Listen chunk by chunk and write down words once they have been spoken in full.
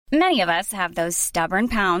Many of us have those stubborn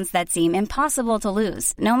pounds that seem impossible to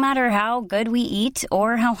lose, no matter how good we eat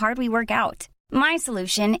or how hard we work out. My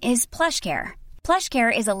solution is PlushCare.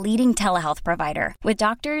 PlushCare is a leading telehealth provider with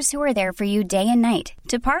doctors who are there for you day and night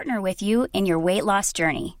to partner with you in your weight loss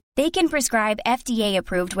journey. They can prescribe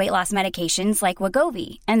FDA-approved weight loss medications like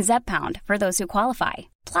Wegovy and Zepbound for those who qualify.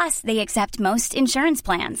 Plus, they accept most insurance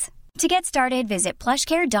plans. To get started, visit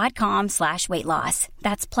plushcare.com/weightloss.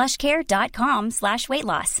 That's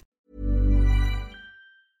plushcare.com/weightloss.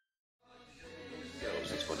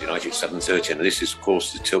 It's Monday night at 7:30, and this is, of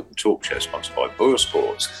course, the Tilton Talk Show, sponsored by Borough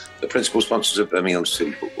Sports, the principal sponsors of Birmingham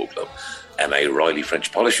City Football Club, M.A. Riley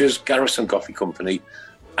French Polishers, Garrison Coffee Company,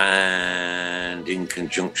 and in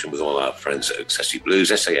conjunction with all our friends at Accessory Blues,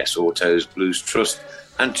 SAS Autos, Blues Trust,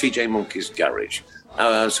 and TJ Monkey's Garage.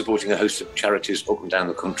 Supporting a host of charities up and down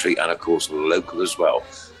the country, and of course local as well.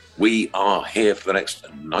 We are here for the next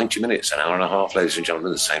 90 minutes, an hour and a half, ladies and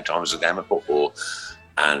gentlemen, at the same time as a game of football.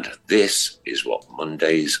 And this is what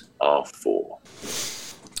Mondays are for.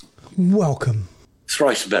 Welcome.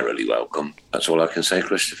 Thrice verily welcome. That's all I can say,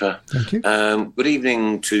 Christopher. Thank you. Good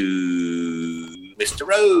evening to Mr.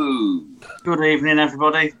 Rowe. Good evening,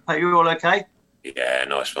 everybody. Are you all okay? Yeah,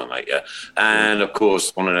 nice one, mate, yeah. And, of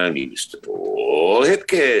course, one and only Mr. Paul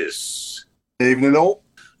Hipkiss. Evening, all.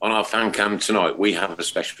 On our fan cam tonight, we have a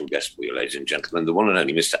special guest for you, ladies and gentlemen, the one and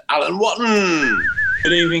only Mr. Alan Watton.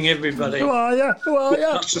 Good evening, everybody. Who are you?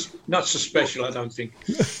 Not so special, I don't think.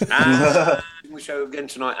 And we show again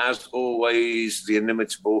tonight, as always, the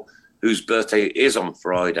inimitable, whose birthday is on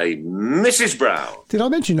Friday, Mrs. Brown. Did I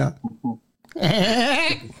mention that?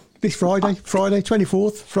 This Friday,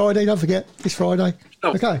 24th, Friday, don't forget, this Friday.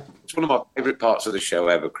 Oh, okay. It's one of my favourite parts of the show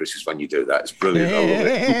ever, Chris, is when you do that. It's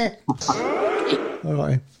brilliant. All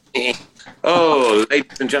right. Oh,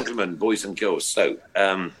 ladies and gentlemen, boys and girls. So,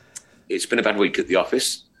 it's been a bad week at the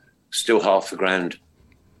office. Still half the ground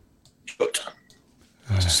shut.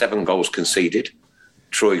 7 goals conceded.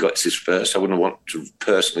 Troy got his first. I wouldn't want to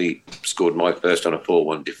personally scored my first on a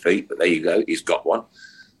 4-1 defeat, but there you go. He's got one.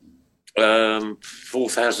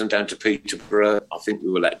 4,000 down to Peterborough. I think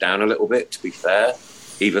we were let down a little bit, to be fair,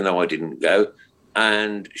 even though I didn't go.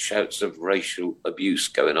 And shouts of racial abuse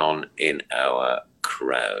going on in our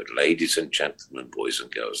crowd. Ladies and gentlemen, boys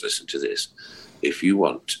and girls, listen to this. If you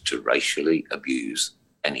want to racially abuse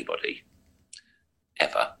anybody,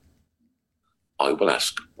 ever, I will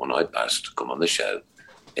ask when I pass to come on the show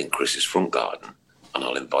in Chris's front garden, and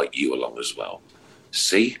I'll invite you along as well.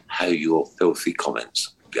 See how your filthy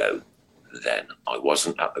comments go. Then I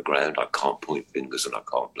wasn't at the ground. I can't point fingers and I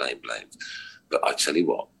can't blame. But I tell you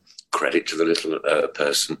what, credit to the little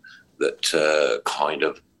person that kind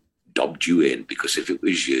of dobbed you in, because if it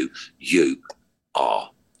was you, you are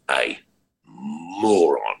a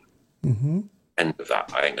moron. Mm-hmm. End of that.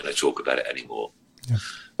 I ain't going to talk about it anymore. Yeah.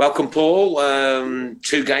 Welcome, Paul.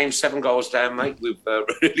 2 games, 7 goals down, mate. We've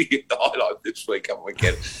really hit the highlight this week, haven't we,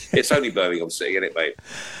 kid? It's only Birmingham City, isn't it, mate?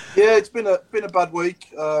 Yeah, it's been a bad week.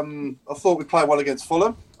 I thought we played well against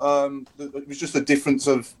Fulham. It was just a difference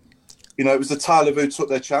of, it was the tale of who took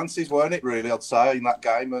their chances, weren't it, really, I'd say, in that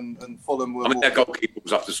game. And Fulham were... their goalkeeper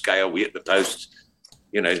was off the scale. We hit the post.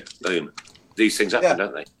 Boom. These things happen,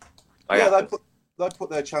 don't they? They put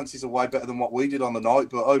their chances away better than what we did on the night,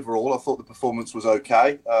 but overall, I thought the performance was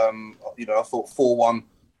okay. I thought 4-1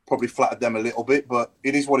 probably flattered them a little bit, but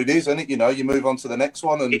it is what it is, isn't it? You move on to the next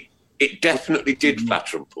one. And it definitely did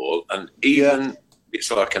flatter them, Paul, and even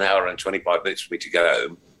it's like an hour and 25 minutes for me to get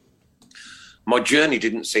home, my journey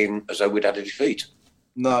didn't seem as though we'd had a defeat.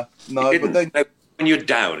 No, but then... When you're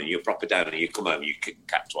down and you're proper down and you come home, you kick a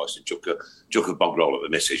cat twice and chuck a bog roll at the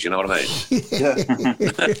missus, you know what I mean? Yeah.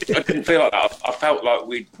 I didn't feel like that. I felt like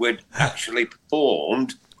we'd actually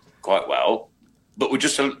performed quite well, but we're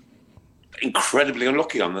just incredibly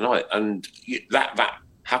unlucky on the night. And that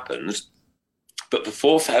happens. But for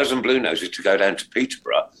 4,000 Blue Noses to go down to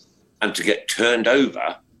Peterborough and to get turned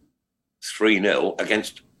over 3-0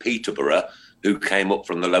 against Peterborough, who came up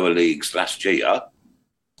from the lower leagues last year,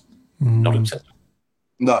 not acceptable.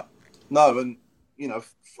 No, and you got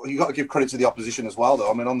to give credit to the opposition as well. Though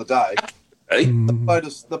on the day, they played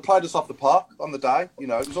us off the park on the day.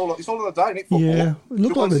 It's all on the day, isn't it? Football. Yeah, it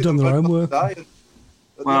looked like they'd done their own work. I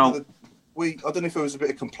don't know if it was a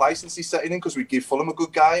bit of complacency setting in because we give Fulham a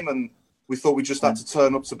good game and we thought we just had to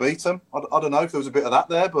turn up to beat them. I don't know if there was a bit of that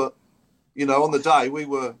there, but on the day we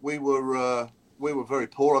were very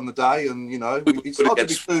poor on the day, and it's hard to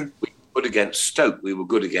be too. We were good against Stoke. We were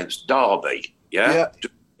good against Derby. Yeah.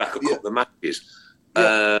 Just back up the matches.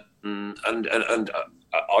 Yeah. And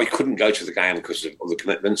I couldn't go to the game because of other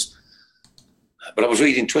commitments. But I was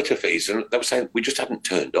reading Twitter feeds and they were saying we just hadn't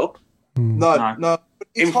turned up. No.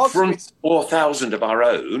 It's In hard front of 4,000 of our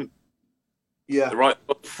own. Yeah. Right,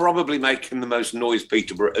 probably making the most noise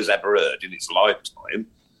Peterborough has ever heard in its lifetime.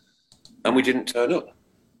 And we didn't turn up.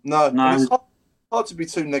 No. It's hard to be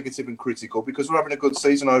too negative and critical because we're having a good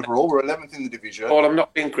season overall. We're 11th in the division. Well, I'm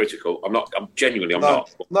not being critical. I'm genuinely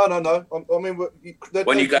not. No. I mean,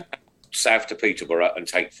 when you go south to Peterborough and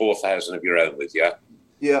take 4,000 of your own with you,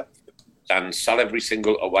 yeah, and sell every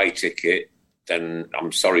single away ticket, then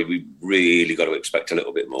I'm sorry, we really got to expect a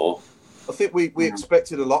little bit more. I think we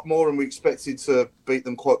expected a lot more, and we expected to beat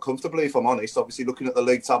them quite comfortably. If I'm honest, obviously looking at the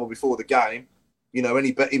league table before the game,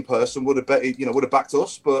 any betting person would have backed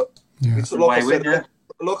us. But it's like I said,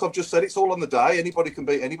 look, I've just said it's all on the day. Anybody can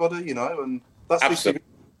beat anybody, and that's absolutely.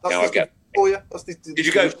 That's for you. Did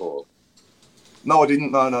you go for? No, I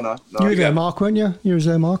didn't. No. You were there, Mark, weren't you? You were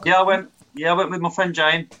there, Mark. Yeah, I went with my friend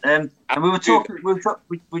Jane, and we were talking.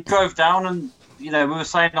 We drove down, and we were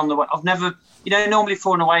saying on the way. I've never, normally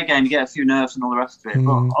for an away game you get a few nerves and all the rest of it.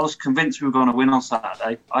 But I was convinced we were going to win on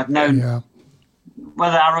Saturday. I'd known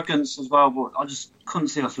whether arrogance as well, but I just couldn't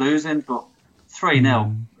see us losing. But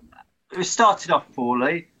 3-0. It started off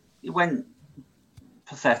poorly. It went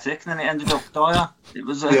pathetic, and then it ended up dire. It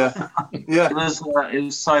was it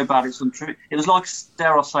was so bad. It's untrue. It was like,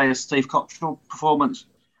 dare I say, a Steve Cottrell performance.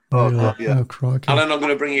 Oh, God, yeah. Oh, crikey. Alan, I'm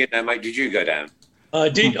going to bring you in now, mate. Did you go down? I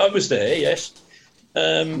did. I was there, yes.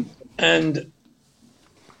 And,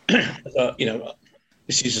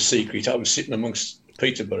 this is a secret. I was sitting amongst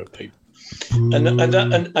Peterborough people. And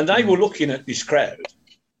they were looking at this crowd,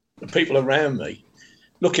 the people around me,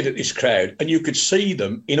 looking at this crowd, and you could see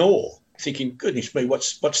them in awe, thinking, goodness me,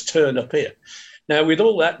 what's turned up here? Now, with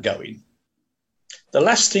all that going, the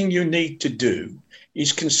last thing you need to do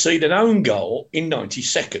is concede an own goal in 90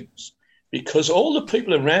 seconds, because all the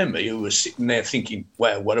people around me who were sitting there thinking,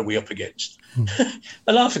 wow, what are we up against?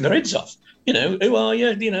 Are laughing their heads off. Who are you?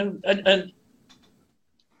 And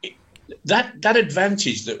that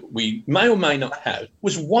advantage that we may or may not have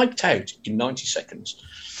was wiped out in 90 seconds.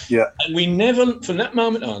 Yeah. And we never, from that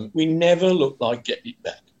moment on, we never looked like getting it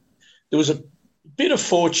back. There was a bit of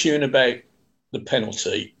fortune about the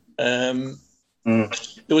penalty. There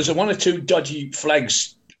was one or two dodgy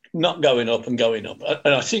flags not going up and going up.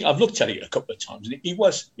 And I think I've looked at it a couple of times, and he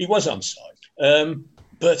was onside.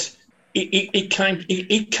 But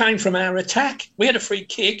it came from our attack. We had a free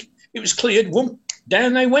kick. It was cleared. Whoop,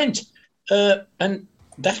 down they went. And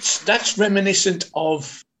that's reminiscent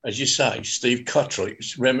of, as you say, Steve Cottrell.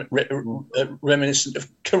 It's reminiscent of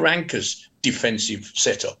Karanka's defensive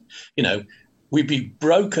setup. We'd be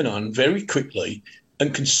broken on very quickly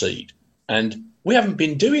and concede. And we haven't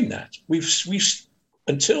been doing that. We've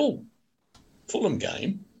until Fulham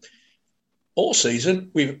game, all season,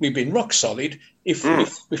 we've been rock solid. If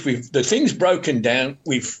the thing's broken down,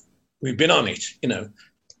 we've been on it,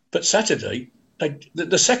 But Saturday,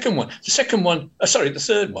 the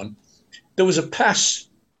third one, there was a pass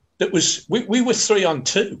that was we were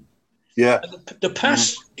 3-on-2. Yeah. And the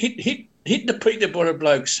pass hit the Peterborough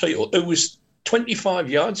bloke's heel, who was 25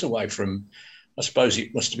 yards away from, I suppose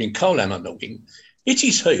it must have been Colam on the wing, hit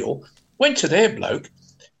his heel, went to their bloke,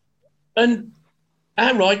 and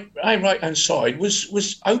our right-hand side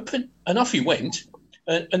was open, and off he went,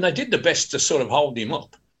 and they did the best to sort of hold him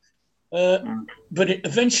up. But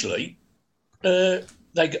eventually, they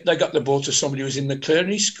got the ball to somebody who was in the clear,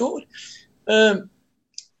 and he scored. I'm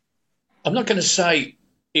not going to say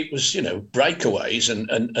it was, breakaways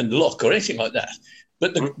and luck or anything like that.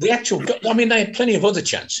 But the actual, they had plenty of other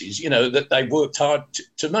chances, that they worked hard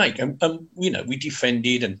to make. And we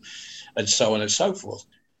defended and so on and so forth.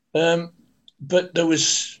 But there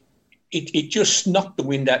was, it just knocked the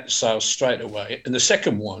wind out the sails straight away. And the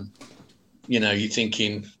second one, you're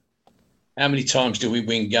thinking, how many times do we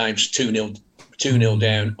win games 2-0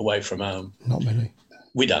 down away from home? Not many.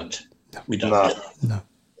 We don't.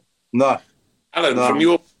 No. Alan, from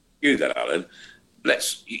your view then, Alan,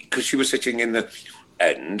 because you were sitting in the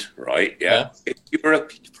end, right? Yeah. If you were a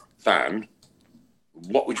fan,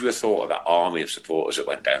 what would you have thought of that army of supporters that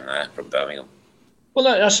went down there from Birmingham? Well,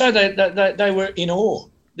 I say they were in awe.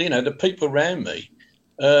 The people around me.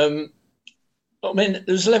 There's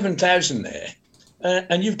 11,000 there,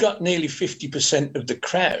 and you've got nearly 50% of the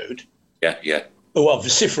crowd. Yeah. Who are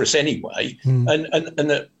vociferous anyway, and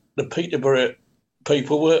the Peterborough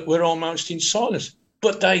people were almost in silence.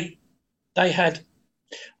 But they had.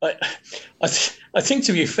 I think,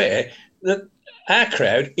 to be fair, that our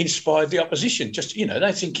crowd inspired the opposition. Just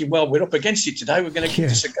they're thinking, well, we're up against it today. We're going to give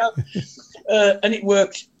this a go, and it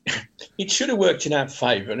worked. It should have worked in our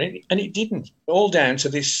favour, and it didn't. All down to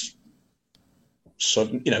this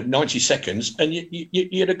sudden, 90 seconds, and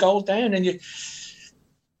you had a goal down, and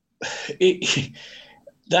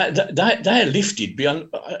they're lifted beyond,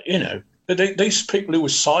 these people who were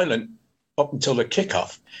silent up until the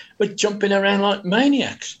kickoff were jumping around like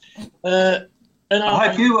maniacs. And I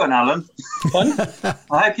hope you weren't, Alan. I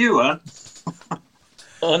hope you weren't.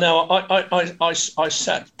 Oh no! I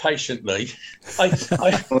sat patiently.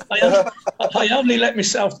 I only let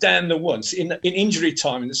myself down the once in injury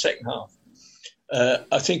time in the second half.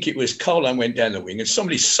 I think it was Colan went down the wing and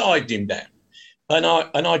somebody sided him down, and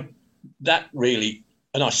I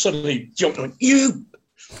suddenly jumped and went, "You!"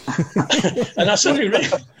 And I suddenly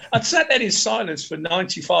I'd sat there in silence for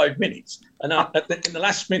 95 minutes, and in the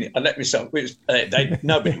last minute I let myself.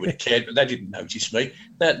 Nobody would have cared, but they didn't notice me.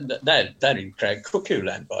 They're in crowd cuckoo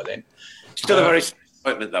land by then. Still a very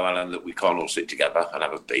disappointment though, Alan, that we can't all sit together and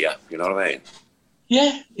have a beer. You know what I mean?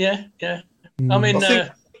 Yeah. I mean,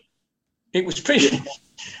 it was pretty. It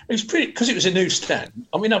was pretty because it was a new stand.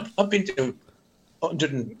 I mean, I've been to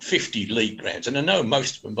 150 league grounds, and I know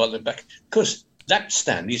most of them by the back because that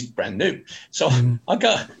stand isn't brand new. So I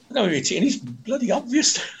go with it, and it's bloody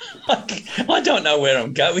obvious. I don't know where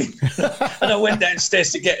I'm going. And I went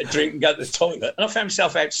downstairs to get a drink and go to the toilet, and I found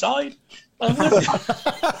myself outside.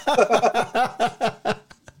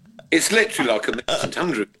 It's literally like a mini St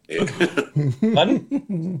Andrews.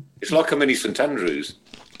 It's like a mini St Andrews.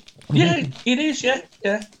 Yeah, it is. Yeah.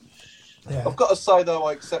 I've got to say though,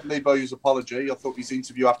 I accept Lee Bowyer's apology. I thought his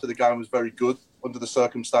interview after the game was very good under the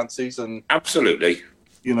circumstances, and absolutely,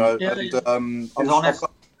 I've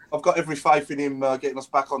got every faith in him getting us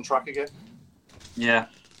back on track again. Yeah,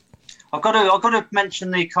 I've got to mention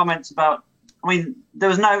the comments about. I mean,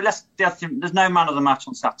 there's no man of the match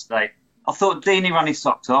on Saturday. I thought Deeney ran his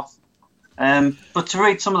socks off, but to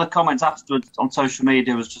read some of the comments afterwards on social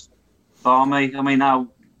media was just balmy. I mean, how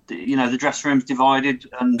the dressing room's divided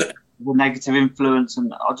and the negative influence,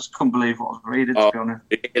 and I just couldn't believe what I was reading, to be honest.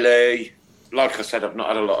 Really? Like I said, I've not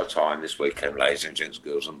had a lot of time this weekend, ladies and gents,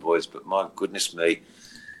 girls and boys, but my goodness me.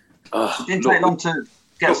 It didn't take long to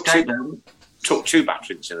get escaped there. Took 2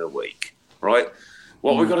 batterings in a week, right?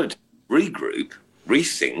 What we've got to do, regroup,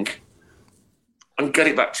 rethink, and get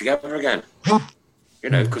it back together again.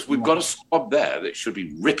 Because we've got a squad there that should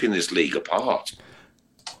be ripping this league apart.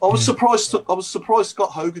 I was surprised Scott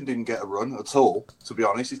Hogan didn't get a run at all, to be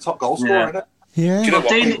honest. He's top goal scorer, isn't it? Yeah. Do you know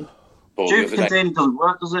what? Duke and Deeney doesn't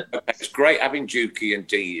work, does it? It's great having Dukey and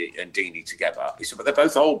Deeney together. But they're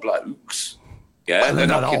both old blokes. Yeah, well, they're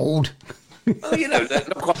not old. Well, they're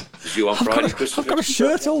not quite as you on Friday, Christopher. I've got a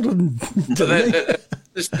shirt older than the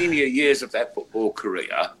senior years of their football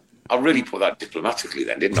career. I really put that diplomatically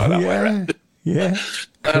then, didn't I, that way around? Yeah.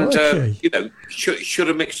 And, should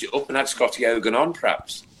have mixed it up and had Scotty Hogan on,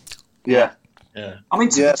 perhaps. Yeah. I mean,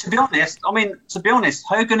 to be honest,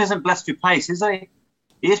 Hogan isn't blessed with pace, is he?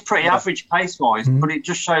 He is pretty average pace-wise, but it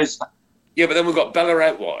just shows. Yeah, but then we've got Bella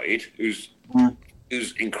out wide, who's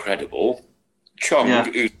incredible. Chong,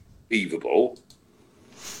 who's unbelievable.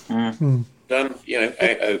 Then,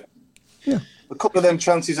 a couple of them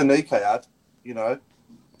chances Anike had,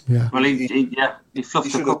 Yeah. Well, he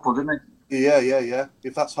fluffed a couple, didn't he? Yeah.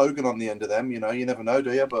 If that's Hogan on the end of them, you never know,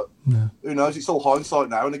 do you? But who knows? It's all hindsight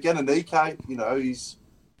now. And again, Anike,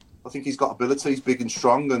 I think he's got ability. He's big and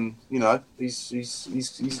strong, and he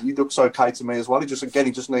looks okay to me as well. He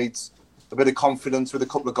just needs a bit of confidence with a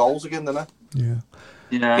couple of goals again, doesn't he?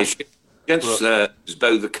 Yeah. Against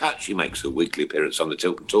Bo the Cat, she makes a weekly appearance on the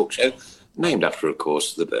Tilton Talk Show, named after, of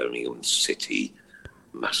course, the Birmingham City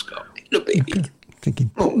mascot. Look, baby. Thinking,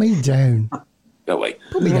 put me down. Go away.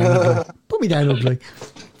 Put me down, ugly. Put me down, ugly.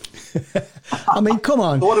 I mean, come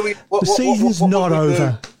on. The season's not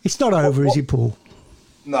over. It's not over, is it, Paul?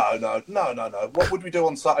 No. What would we do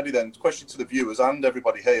on Saturday then? Question to the viewers and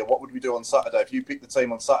everybody here. What would we do on Saturday? If you pick the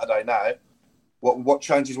team on Saturday now, what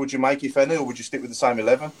changes would you make, if any, or would you stick with the same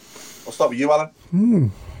 11? I'll start with you, Alan.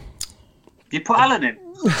 You put Alan in?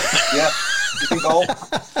 Yeah. You think goal?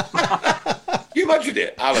 You imagine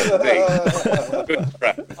it, Alan, me.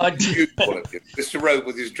 Mr. Rowe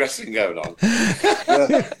with his dressing going on.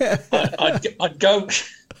 I'd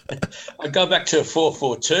go back to a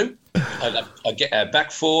 4-4-2. I'd get our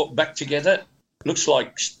back four back together. Looks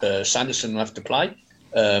like Sanderson will have to play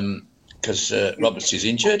because Roberts is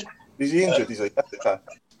injured. Is he injured? Is he? Okay.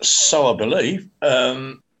 So I believe.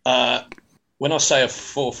 When I say a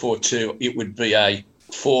 4-4-2, it would be a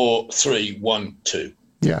 4-3-1-2.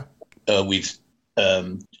 Yeah. With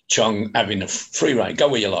Chong having a free rein. Go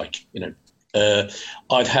where you like.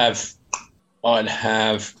 I'd have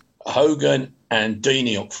Hogan and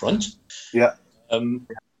Deeney up front. Yeah.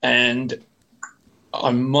 And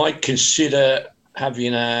I might consider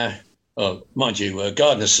having mind you,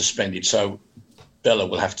 Gardner's suspended, so Bella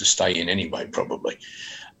will have to stay in anyway, probably,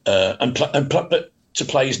 but to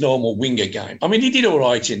play his normal winger game. I mean, he did all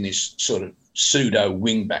right in this sort of pseudo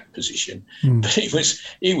wing back position, but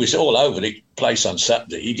he was all over the place on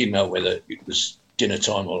Saturday. He didn't know whether it was dinner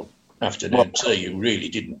time or afternoon tea. He really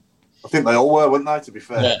didn't. I think they all were, weren't they? To be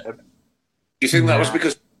fair, Do you think that was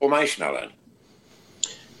because of formation, Alan?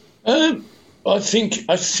 I think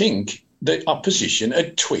the opposition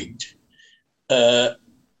had twigged the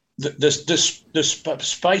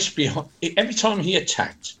space behind. Every time he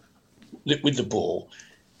attacked with the ball,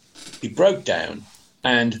 he broke down,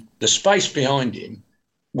 and the space behind him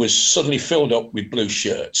was suddenly filled up with blue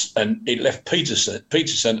shirts, and it left Peterson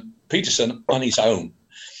on his own.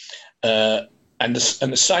 And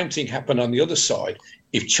the same thing happened on the other side.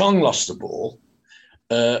 If Chong lost the ball,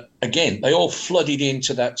 again, they all flooded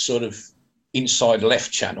into that sort of inside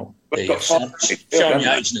left channel. Showing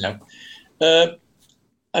your age now.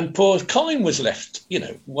 And poor Colin was left,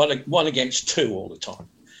 one against two all the time.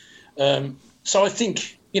 So I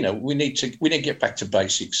think, we need to get back to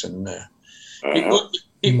basics, and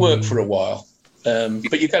it worked for a while.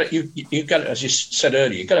 But you've got to, as you said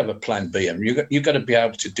earlier, you've got to have a plan B, and you've got to be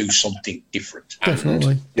able to do something different.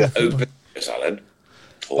 Definitely. Open, Alan,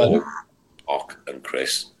 Paul, Ock, and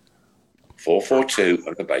Chris. 4-4-2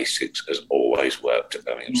 and the basics has always worked at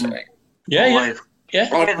Birmingham City. Yeah. Three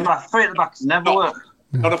at the back has never worked.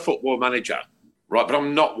 Not a football manager, right? But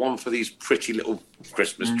I'm not one for these pretty little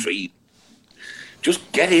Christmas trees.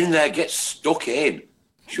 Just get in there, get stuck in.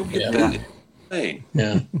 Should be doing it.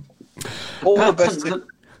 Yeah. All the best. I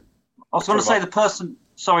was going to say the person.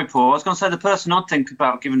 Sorry, Paul. I was going to say the person I'd think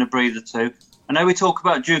about giving a breather to. I know we talk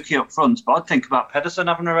about Dukey up front, but I'd think about Pedersen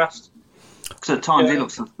having a rest, because at times he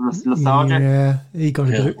looks lethargic. Yeah, he got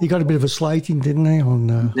a bit of a slating, didn't he?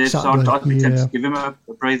 On so Saturday. I'd be tempted to give him a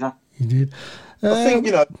breather. He did. I think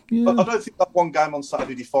I don't think that one game on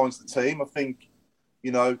Saturday defines the team. I think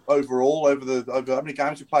overall over how many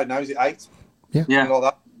games we played now? Is it 8? Yeah. Something like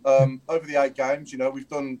that. Over the 8 games, we've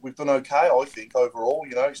done okay. I think overall,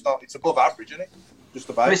 it's above average, isn't it? Just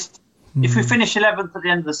about. If we finish 11th at the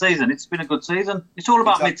end of the season, it's been a good season. It's all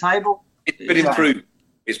about mid-table. It's been improved.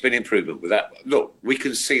 It's been improvement with that. Look, we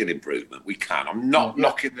can see an improvement. We can. I'm not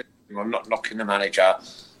knocking the manager.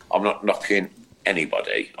 I'm not knocking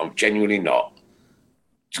anybody. I'm genuinely not.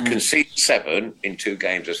 To concede 7 in 2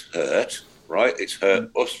 games has hurt, right? It's hurt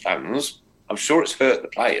us fans. I'm sure it's hurt the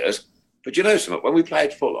players. But you know something? When we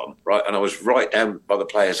played Fulham, right, and I was right down by the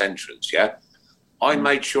players' entrance, I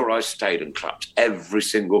made sure I stayed and clapped every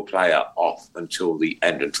single player off until the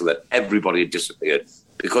end, until that everybody had disappeared,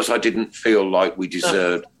 because I didn't feel like we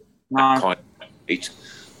deserved that kind of defeat.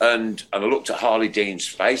 And I looked at Harley Dean's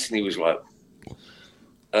face, and he was like,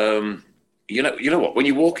 you know what? When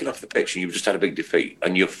you're walking off the pitch and you've just had a big defeat,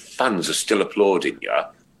 and your fans are still applauding you,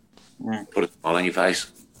 put a smile on your face.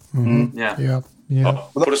 Mm-hmm. Yeah.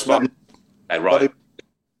 Put a smile. Hey, right,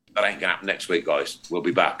 that ain't gonna happen next week, guys. We'll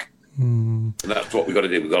be back. And that's what we've got to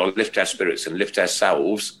do. We've got to lift our spirits and lift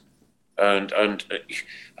ourselves. And I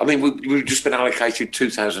mean, we've just been allocated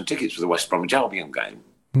 2,000 tickets for the West Bromwich Albion game.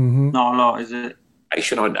 Mm-hmm. Not a lot, is it? I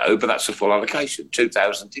know, but that's a full allocation,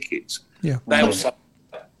 2,000 tickets. Yeah. They also,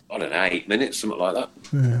 I don't know, 8 minutes, something like that.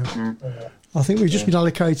 Yeah. I think we've just been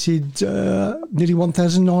allocated nearly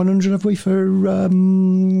 1,900, have we, for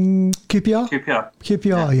QPR?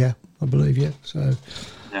 QPR, yeah, I believe, yeah. So,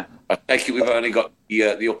 yeah. I take it we've only got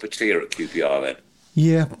the upper tier at QPR then.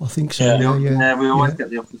 Yeah, I think so. Yeah, we always get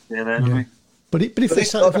the upper tier there, don't we? But if they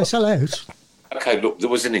sell out. Okay, look, there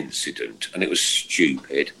was an incident and it was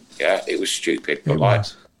stupid. Yeah, it was stupid.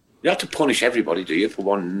 But you have to punish everybody, do you, for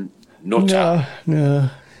one nutter? No.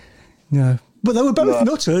 But they were both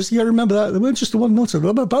nutters. You got to remember that. They weren't just the one nutter.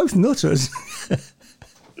 They were both nutters.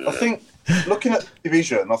 I think, looking at the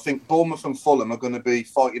division, I think Bournemouth and Fulham are going to be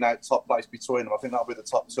fighting out top place between them. I think that'll be the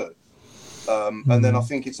top 2. And then I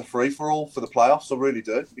think it's a free-for-all for the playoffs. I really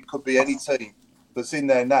do. It could be any team that's in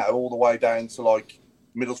there now, all the way down to like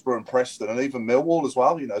Middlesbrough and Preston, and even Millwall as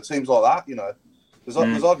well. Teams like that.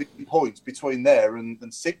 There's hardly points between there and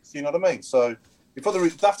 6th. You know what I mean? So,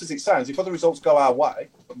 if daft as it sounds, if other results go our way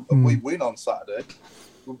and we win on Saturday,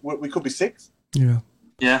 we could be 6th. Yeah.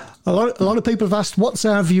 Yeah. A lot of people have asked, what's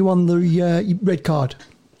our view on the red card?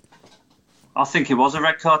 I think it was a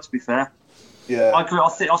red card, to be fair. Yeah. I agree.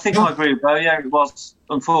 I think I agree with Bo. Yeah, it was.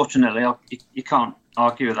 Unfortunately, you can't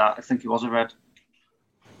argue with that. I think it was a red.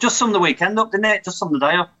 Just summed the weekend up, didn't it? Just summed the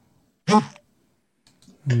day up.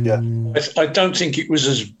 Yeah. I don't think it was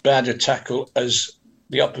as bad a tackle as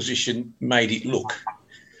the opposition made it look.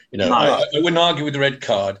 You know, I wouldn't argue with the red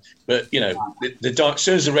card, but, you know, as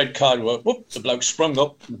soon as the red card went, whoop, the bloke sprung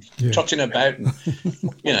up, trotting about, and,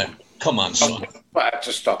 you know, come on, son. I had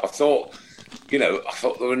to stop. I thought there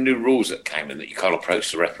were new rules that came in that you can't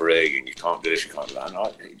approach the referee and you can't do this, you can't do that. And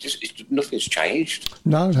nothing's changed.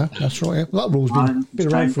 No, that's right. Yeah. That rule's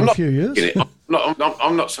been around for a few years.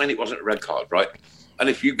 I'm not saying it wasn't a red card, right? And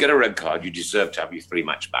if you get a red card, you deserve to have your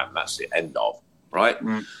 3-match ban. That's the end of, right?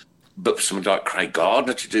 Mm. But for someone like Craig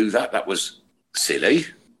Gardner to do that was silly,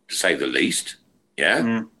 to say the least.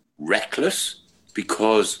 Yeah, reckless,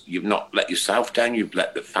 because you've not let yourself down, you've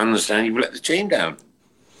let the fans down, you've let the team down.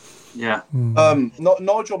 Yeah.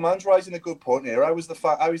 Nigel Mann's raising a good point here. How is the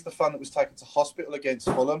fan that was taken to hospital against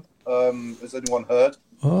Fulham? Has anyone heard?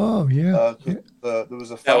 Oh, yeah. There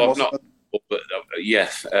was a fan. No, I've not. But,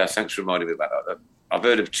 yes, thanks for reminding me about that. I've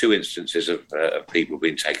heard of 2 instances of people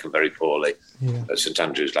being taken very poorly at St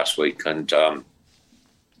Andrews last week. And, I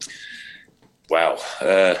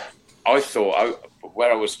thought,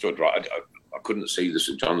 where I was stood, right, I couldn't see the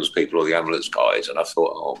St John's people or the ambulance guys. And I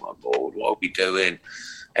thought, oh, my Lord, what are we doing?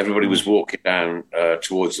 Everybody was walking down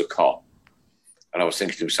towards the cop. And I was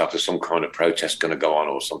thinking to myself, there's some kind of protest going to go on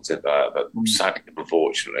or something. But sadly,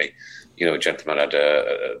 unfortunately, you know, a gentleman had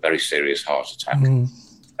a very serious heart attack.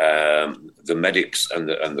 The medics and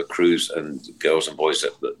the crews and the girls and boys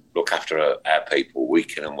that look after our people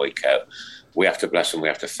week in and week out, we have to bless them, we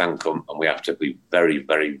have to thank them, and we have to be very,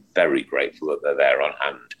 very, very grateful that they're there on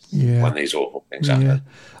hand when these awful things happen.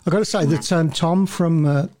 I've got to say that Tom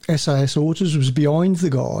from SAS Autos was behind the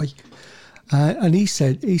guy, and he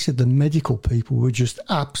said the medical people were just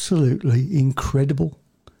absolutely incredible.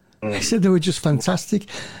 He said they were just fantastic.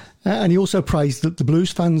 And he also praised the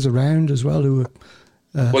Blues fans around as well, who were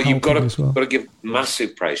you've got to give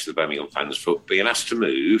massive praise to the Birmingham fans for being asked to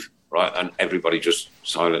move, right, and everybody just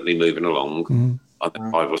silently moving along. And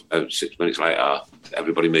then 5 or 6 minutes later,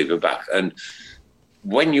 everybody moving back. And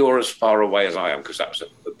when you're as far away as I am, because that was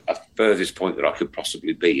a furthest point that I could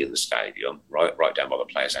possibly be in the stadium, right down by the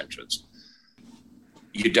players' entrance,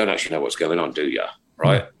 you don't actually know what's going on, do you?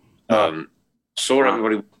 Right? Saw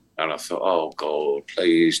everybody. And I thought, oh, God,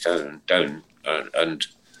 please don't. And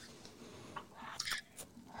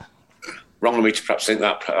wrong of me to perhaps think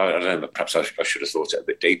that. I don't know, but perhaps I should have thought it a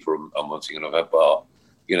bit deeper on one thing or another. But,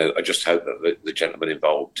 you know, I just hope that the gentleman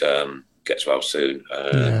involved gets well soon.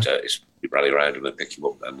 And we rally around him and pick him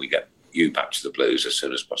up and we get you back to the Blues as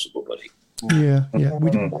soon as possible, buddy. Yeah.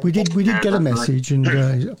 We did get a message and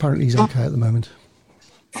apparently he's okay at the moment.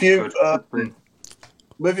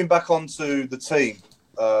 Moving back onto the team.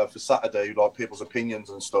 For Saturday, like people's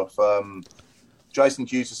opinions and stuff. Jason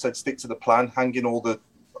Hughes has said stick to the plan, hanging all the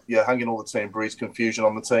team breeds confusion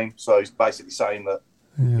on the team. So he's basically saying that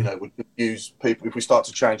you know, would confuse people if we start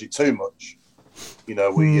to change it too much. You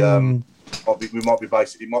know, it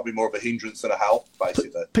might be more of a hindrance than a help,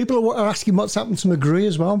 basically. People are asking what's happened to McGree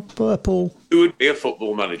as well, Paul. Who would be a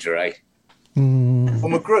football manager, eh? Well,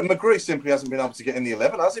 McGree simply hasn't been able to get in the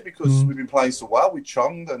 11, has he? Because we've been playing so well with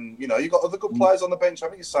Chong, and you know, you've got other good players on the bench.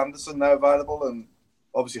 Haven't you? Sanderson now available, and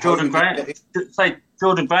obviously Jordan Graham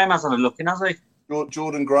hasn't had a look in, has he?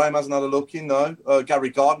 Jordan Graham hasn't had a look in, no. Gary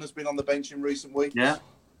Gardner's been on the bench in recent weeks. Yeah.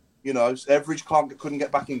 You know, Everidge couldn't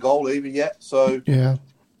get back in goal even yet. So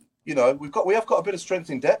you know, we have got a bit of strength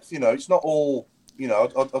in depth. You know, it's not all. You know,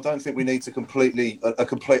 I don't think we need to a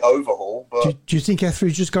complete overhaul. But do you think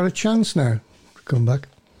Etheridge has got a chance now to come back?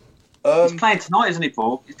 He's playing tonight, isn't he,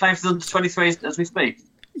 Paul? He's playing for the 23s as we speak.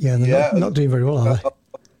 Yeah, they're not doing very well, are they?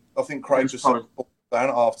 I think Craig just down at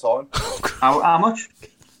half time. How much?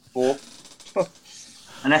 4.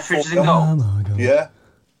 And Etheridge is in goal. Oh my God. Yeah.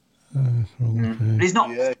 He's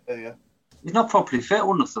not. Yeah. He's not properly fit. I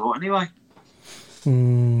wouldn't have thought. Anyway.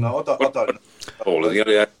 No, I don't know. Paul,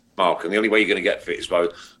 Mark, and the only way you're going to get fit is by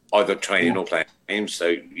either training or playing games. So,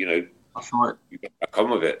 you know, that's right. You got to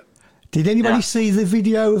come with it. Did anybody see the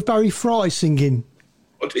video of Barry Fry singing?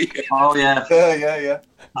 Oh, yeah. Yeah.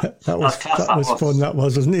 That was fun, that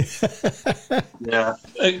was, wasn't it? Yeah.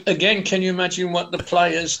 Again, can you imagine what the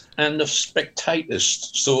players and the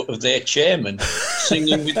spectators thought of their chairman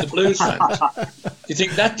singing with the Blues fans? Do you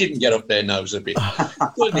think that didn't get up their nose a bit?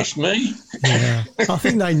 Goodness me. Yeah. I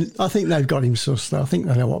think they've got him sussed. I think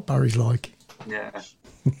they know what Barry's like. Yeah.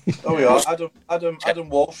 Oh, we are. Adam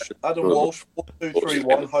Walsh,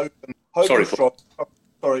 4-2-3-1, Hogan.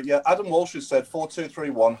 Sorry, Adam Walsh has said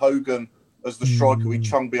 4-2-3-1, Hogan as the striker with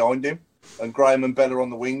Chung behind him, and Graham and Bella on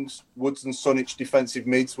the wings. Woods and Sunich defensive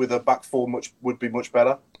mids with a back four would be much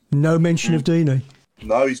better. No mention of Deeney.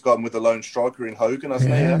 No, he's gone with the lone striker in Hogan,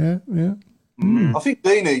 hasn't he? Yeah. I think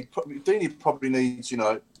Deeney probably needs, you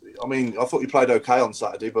know, I mean, I thought he played okay on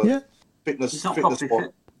Saturday, but fitness. He's not fitness properly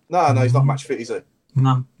fit. No, he's not match fit, is he?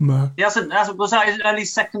 No. No. He hasn't. Was that his only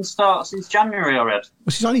second start since January? I read. Well,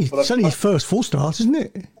 it's only his first full start, isn't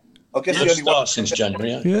it? I guess He the only started one since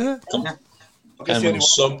January. Yeah. I guess the only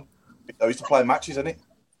one is to play matches, isn't it?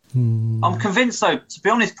 I'm convinced, though. To be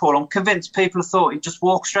honest, Paul, I'm convinced people have thought he'd just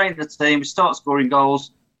walk straight into the team, he'd start scoring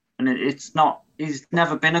goals, and it's not. He's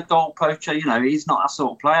never been a goal poacher. You know, he's not that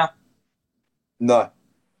sort of player. No.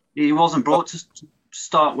 He wasn't brought to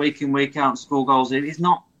start week in, week out and score goals. He's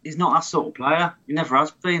not that sort of player. He never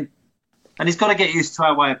has been. And he's got to get used to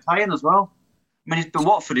our way of playing as well. I mean,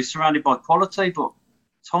 Watford is surrounded by quality, but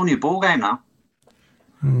it's a whole new ball game now.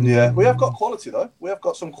 Yeah, we have got quality though. We have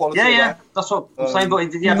got some quality. Yeah, that's what I'm saying.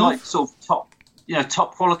 But he had like sort of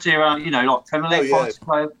top quality around, like Premier League quality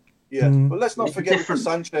player. Yeah, but let's not forget we got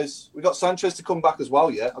Sanchez. We got Sanchez to come back as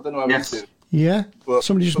well. Yeah, I don't know how he's doing. Yeah, but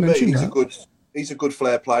somebody just mentioned that. He's a good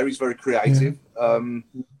flair player. He's very creative.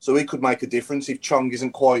 So he could make a difference if Chong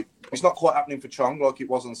isn't quite. It's not quite happening for Chong like it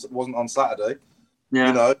wasn't on Saturday. Yeah,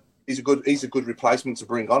 you know, he's a good replacement to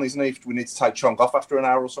bring on, isn't he? If we need to take Chong off after an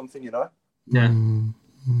hour or something, you know. Yeah.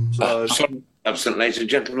 So, absent, ladies and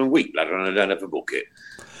gentlemen, week ladder, and I don't have a bucket.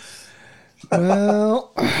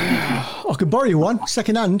 Well, I could borrow you one,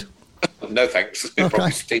 second hand. No, thanks.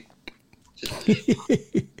 Okay.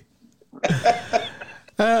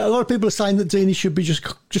 A lot of people are saying that Deeney should be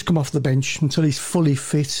just come off the bench until he's fully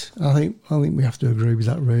fit. I think we have to agree with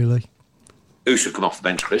that, really. Who should come off the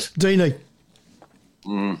bench, Chris? Deeney.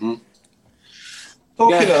 Mm-hmm.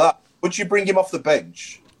 Talking of that, would you bring him off the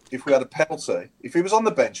bench if we had a penalty? If he was on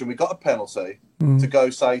the bench and we got a penalty to go,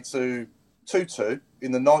 say, to 2-2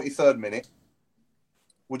 in the 93rd minute,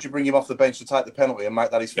 would you bring him off the bench to take the penalty and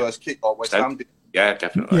make that his first kick like West Ham did? Yeah,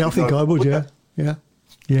 definitely. Yeah, I think I would, yeah.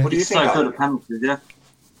 What do you think? So good at penalties, yeah.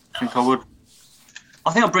 I think I would.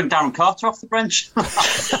 I think I'd bring Darren Carter off the bench.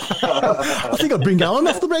 I think I'd bring Alan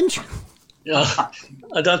off the bench.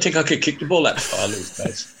 I don't think I could kick the ball that far these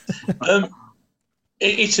days.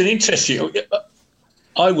 It's an interesting...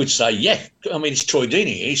 I would say, yeah. I mean, it's Troy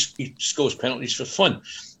Deeney. He scores penalties for fun.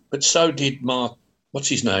 But so did Mark... What's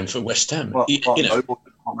his name for West Ham? He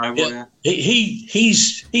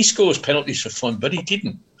scores penalties for fun, but he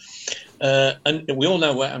didn't. And we all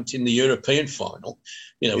know what happened in the European final.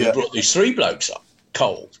 We brought these three blokes up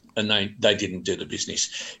cold, and they didn't do the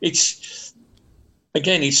business. It's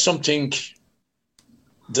something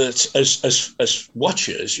that as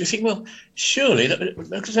watchers you think, well, surely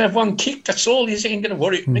because they have one kick, that's all. He ain't going to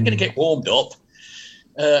worry. They're going to get warmed up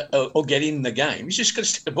or get in the game. He's just going to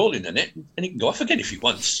stick the ball in the net, and he can go off again if he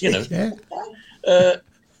wants. Yeah.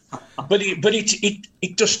 But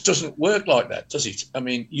it just doesn't work like that, does it? I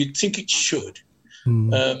mean, you'd think it should.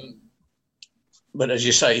 But as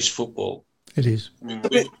you say, it's football. It is.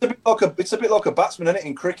 It's a bit like a batsman, isn't it,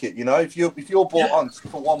 in cricket? If you're brought on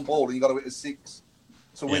for one ball and you got to hit a six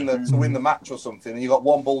to win the match or something, and you got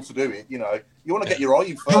one ball to do it, you want to get your eye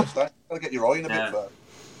in first, don't you? You got to get your eye in a bit first.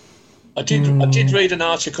 I did read an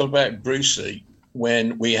article about Brucey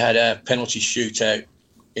when we had our penalty shootout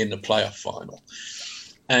in the playoff final,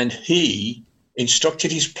 and he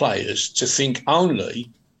instructed his players to think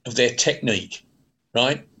only of their technique,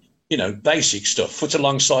 right? Basic stuff, foot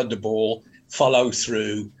alongside the ball, follow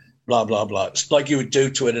through, blah, blah, blah. It's like you would do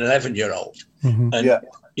to an 11-year-old. Mm-hmm. And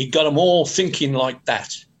he got them all thinking like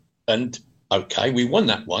that. And, okay, we won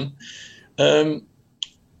that one.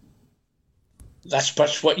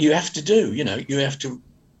 That's what you have to do. You have to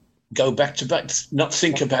go back to back, not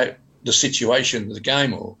think about the situation of the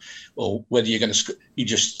game or whether you're going to you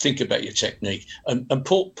just think about your technique. And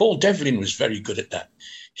Paul Devlin was very good at that.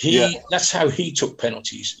 That's how he took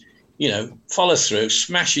penalties. Follow through,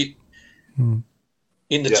 smash it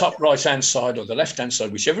in the top right-hand side or the left-hand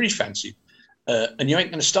side, whichever he fancied, and you ain't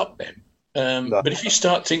going to stop them. But if you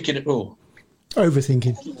start thinking,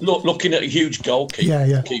 overthinking, looking at a huge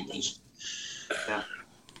goalkeeper, keepers.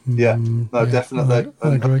 Definitely.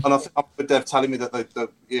 I agree. And I think with Dev telling me that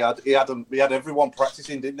he had everyone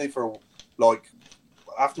practicing, didn't he? For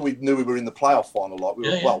after we knew we were in the playoff final,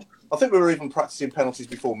 I think we were even practicing penalties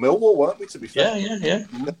before Millwall, weren't we? To be fair, yeah.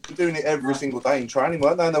 They were doing it every single day in training,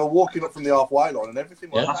 weren't they? And they were walking up from the halfway line and everything.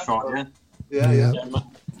 That's right. Yeah.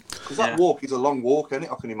 Because that walk is a long walk, isn't it?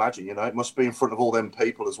 I can imagine. It must be in front of all them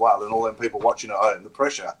people as well, and all them people watching at home. The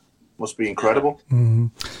pressure must be incredible.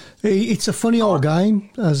 Mm. It's a funny old game,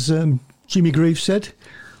 as Jimmy Greaves said.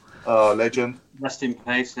 Oh, legend. Rest in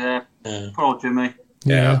peace. Poor old Jimmy.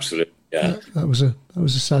 Yeah, absolutely. Yeah, that was a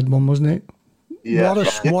sad one, wasn't it? Yeah.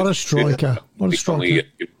 What a striker! What a striker!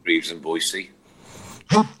 Greaves and Boise.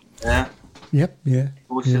 Yeah. Yep. Yeah.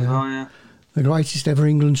 Boise as well. Yeah. the greatest ever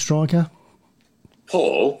England striker.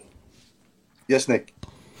 Paul? Yes, Nick?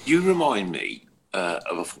 You remind me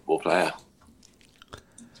of a football player.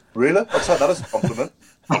 Really? I'll take that as a compliment.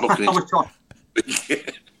 I'm looking into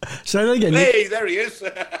Say that again, Nick. Hey, there he is.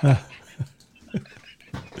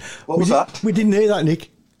 What was that? We didn't hear that, Nick.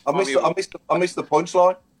 I missed the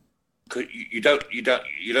punchline. You don't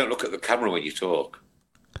look at the camera when you talk.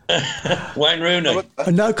 Wayne Rooney.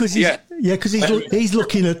 No, because he's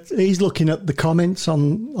looking at the comments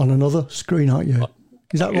on another screen, aren't you?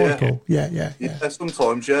 Is that right, Paul? Yeah.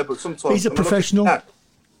 Sometimes, but sometimes he's a professional.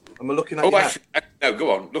 I'm looking at you. Actually, no,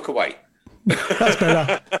 go on, look away. That's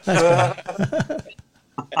better.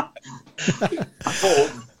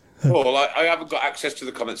 Paul, I haven't got access to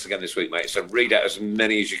the comments again this week, mate. So read out as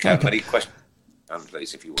many as you can. Okay. Many questions,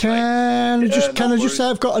 please, if you want. Can I just say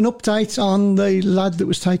I've got an update on the lad that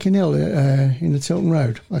was taken ill in the Tilton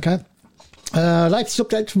Road? Okay. Latest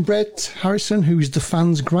update from Brett Harrison, who is the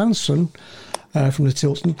fan's grandson from the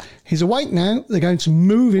Tilton. He's awake now. They're going to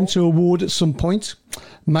move him to a ward at some point.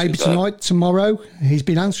 Maybe tonight, tomorrow. He's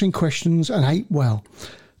been answering questions and ate well.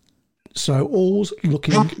 So all's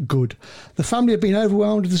looking good. The family have been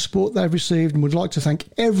overwhelmed with the support they've received and would like to thank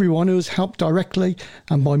everyone who has helped directly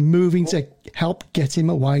and by moving to help get him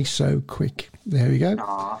away so quick. There we go.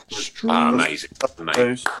 Amazing.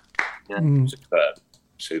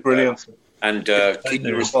 Superb. Brilliant. And keep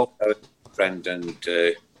your friend and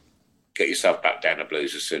get yourself back down the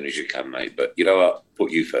Blues as soon as you can, mate. But you know what?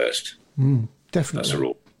 Put you first. Definitely. That's a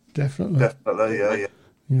rule. Definitely,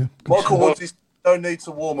 yeah. Michael wants no need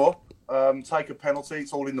to warm up. Take a penalty.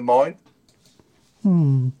 It's all in the mind.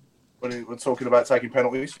 When we're talking about taking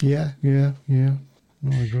penalties. Yeah. I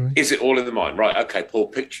agree. Is it all in the mind? Right, okay, Paul,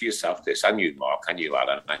 picture yourself this, and you, Mark, and you,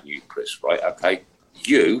 Alan, and you, Chris, right, okay?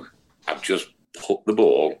 You have just put the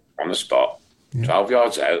ball on the spot, 12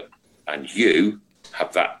 yards out, and you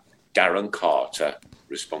have that Darren Carter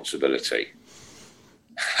responsibility.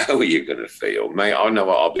 How are you going to feel? Mate, I know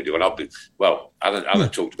what I'll be doing. Alan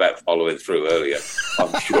talked about following through earlier.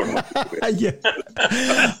 I'm sure. Yeah.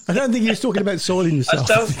 I don't think he was talking about soiling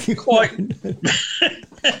yourself. I don't quite.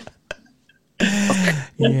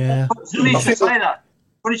 Yeah. Funny you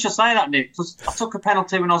should say that, Nick, because I took a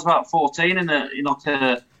penalty when I was about 14 in a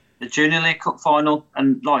Junior League Cup final,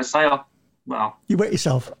 and like I say, you wet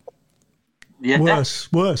yourself. Yeah.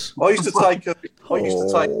 Worse. I used to take. I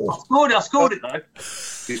scored it though.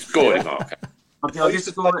 You scored it, Mark.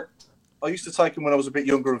 I used to take them when I was a bit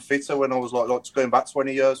younger and fitter. When I was like going back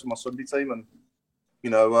 20 years with my Sunday team, and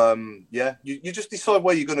you just decide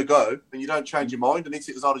where you're going to go, and you don't change your mind and hit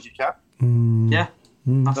it as hard as you can.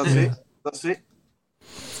 That's it.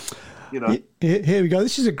 Here we go.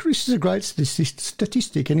 This is a great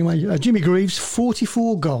statistic. Anyway, Jimmy Greaves,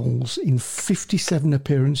 44 goals in 57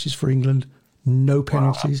 appearances for England. No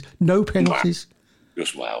penalties. Wow. No penalties.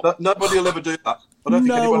 Just wow. Nobody will ever do that. I don't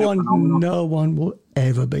think no one will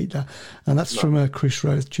ever beat that. And that's from Chris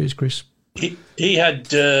Roth. Cheers, Chris. He had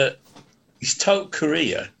his total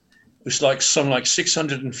career was like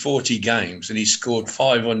 640 games, and he scored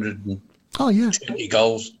 520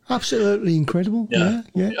 goals. Absolutely incredible. Yeah.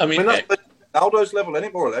 I mean that's Aldo's level, isn't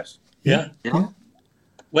it, more or less? Yeah.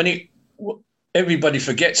 When everybody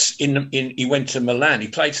forgets he went to Milan. He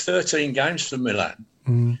played 13 games for Milan,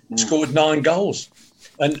 scored 9 goals,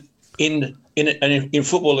 and in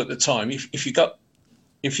football at the time, if the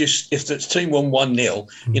team won 1-0,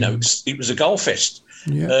 it was a goal fest,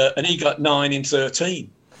 and he got 9 in 13,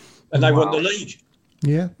 and they won the league.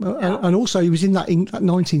 Yeah, and also he was in that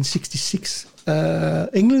 1966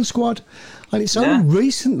 England squad, and it's only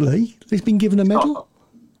recently he's been given a medal.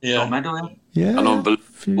 A medal, yeah. An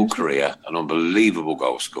unbelievable career, an unbelievable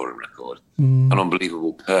goal scoring record, an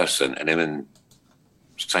unbelievable person, and him and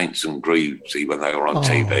Saints and Greaves when they were on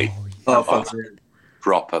TV.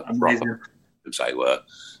 Proper, as they were.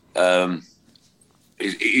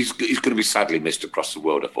 He's going to be sadly missed across the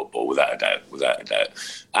world of football, without a doubt.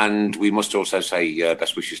 And we must also say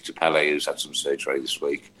best wishes to Pele, who's had some surgery this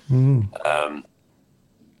week. Get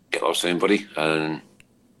well soon, buddy, and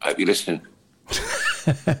I hope you're listening.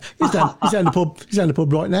 He's down the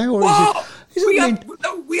pub right now, or what? is it?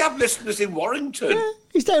 We have listeners in Warrington. Yeah,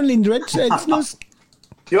 he's down Linda Edstons.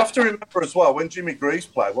 You have to remember as well, when Jimmy Greaves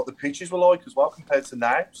played, what the pitches were like as well compared to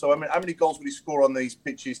now. So, I mean, how many goals would he score on these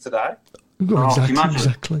pitches today?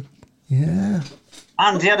 Exactly. Yeah.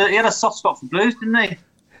 And he had a soft spot for Blues, didn't he?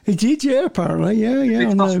 He did, yeah, apparently. Yeah.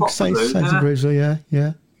 I know. Saints and Blues, yeah.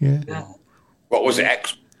 What was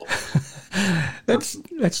it?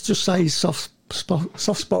 Let's just say his soft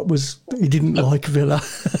spot was he didn't like Villa.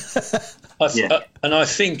 And I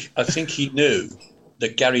think he knew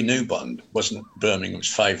that Gary Newbond wasn't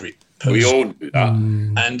Birmingham's favourite person. We all knew that.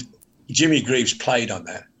 And Jimmy Greaves played on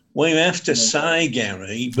that. We have to say,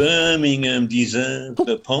 Gary, Birmingham deserve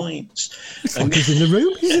the points. It's like he's in the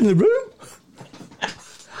room. He's in the room.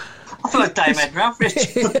 I feel like Dame Ed Ralph.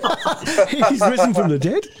 He's risen from the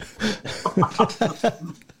dead.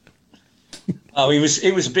 Oh, he was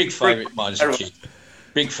a big favourite of mine as a kid.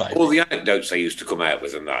 Big favourite. All the anecdotes they used to come out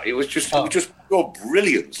with and that. It was just pure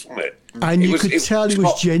brilliance, wasn't it? And you could tell it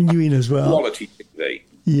was genuine as well. Quality TV.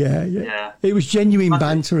 Yeah. It was genuine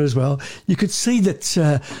banter as well. You could see that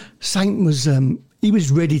Saint was he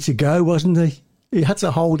was ready to go, wasn't he? He had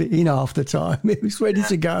to hold it in half the time. He was ready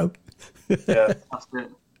to go. Yeah. That's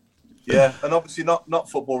it. Yeah, and obviously not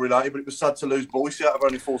football related, but it was sad to lose Boise out of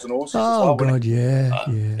Only Fools and Horses. Oh, as well, God, yeah. I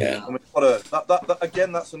mean, that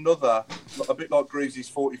again, that's another, a bit like Greaves'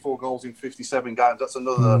 44 goals in 57 games. That's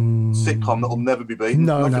another sitcom that'll never be beaten.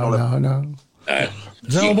 No.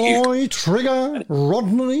 Delboy, Trigger,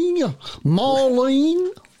 Rodney,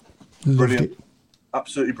 Marlene. Brilliant.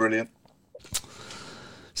 Absolutely brilliant.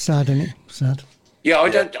 Sad, isn't it? Sad. Yeah, I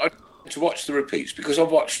don't to watch the repeats because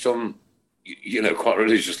I've watched them, quite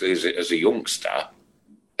religiously as a youngster.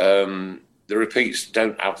 The repeats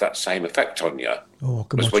don't have that same effect on you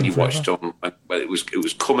as when you watched them. It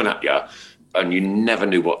was coming at you, and you never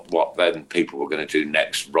knew what then people were going to do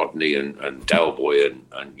next. Rodney and Delboy and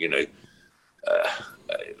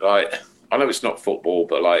like, I know it's not football,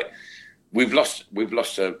 but like we've lost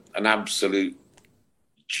an absolute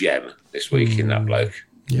gem this week in that bloke.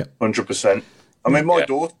 Yeah, 100%. I mean, my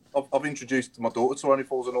daughter. I've introduced my daughter to Only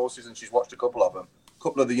Fools and Horses, and she's watched a couple of them. A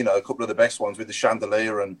couple of the best ones with the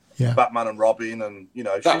chandelier and Batman and Robin, and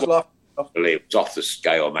she's laughed. It was off the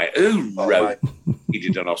scale, mate. Who wrote? He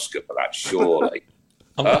did an Oscar for that, surely.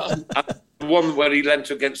 And the one where he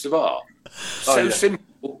leant against the bar.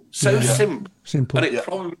 Simple, simple, and it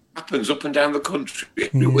probably happens up and down the country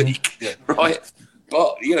every week, right?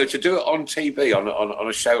 But to do it on TV on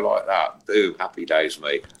a show like that, happy days,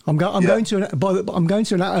 mate. I'm going to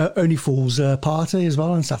an Only Fools party as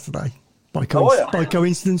well on Saturday. By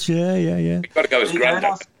coincidence, yeah. You've got to go as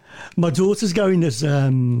granddad. My daughter's going as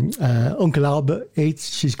Uncle Albert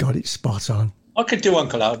eats. She's got it spot on. I could do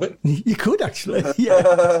Uncle Albert. You could actually,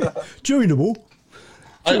 yeah. During the war.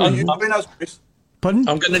 Pardon?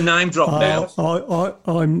 I'm going to name drop now.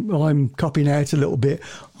 I'm copying out a little bit.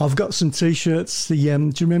 I've got some T-shirts. Do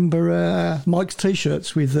you remember Mike's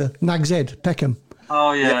T-shirts with Nag's Head, Peckham?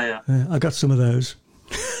 Oh yeah. I got some of those.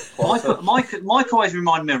 Mike always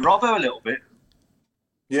reminded me of Robbo a little bit.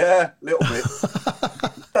 Yeah, a little bit.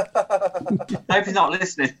 Hope he's not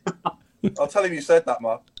listening. I'll tell him you said that,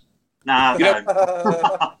 Mark. Nah,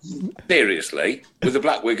 seriously, with a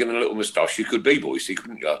black wig and a little moustache, you could be Boise,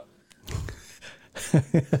 couldn't you?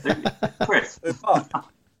 Chris. Look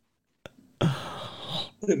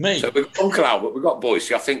at me. So we've got Uncle Albert, we've got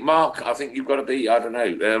Boise. I think Mark, you've got to be, I don't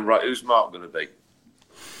know. Right, who's Mark going to be?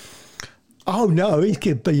 Oh, no, he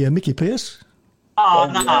could be Mickey Pearce. Oh,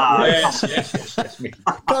 no. Yes, Mickey.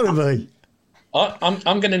 Gotta be.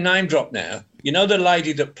 I'm going to name drop now. You know the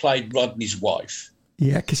lady that played Rodney's wife?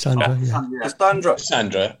 Yeah, Cassandra.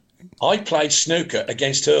 Cassandra. I played snooker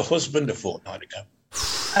against her husband a fortnight ago.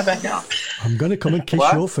 How about that? I'm going to come and kiss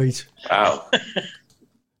your feet. Wow.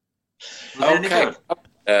 Okay.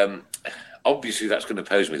 Obviously, that's going to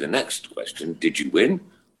pose me the next question. Did you win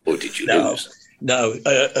or did you lose? No.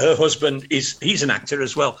 Her husband he's an actor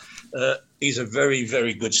as well. He's a very,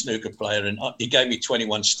 very good snooker player, and he gave me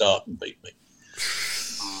 21 start and beat me.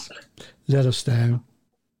 Let us down.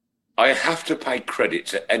 I have to pay credit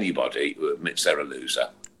to anybody who admits they're a loser.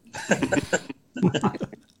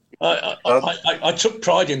 I took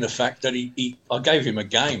pride in the fact that I gave him a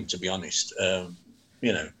game, to be honest. I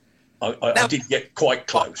did get quite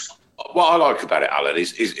close. What I like about it, Alan,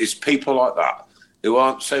 is people like that who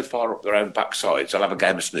aren't so far up their own backsides. I'll have a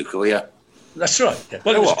game of snooker with you. That's right. Yeah.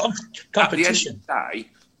 Well, it was competition. At the end of the day,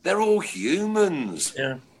 they're all humans.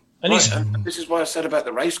 Yeah. And this is why I said about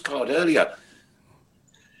the race card earlier.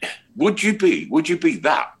 Would you be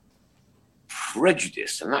that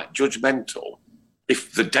prejudiced and that judgmental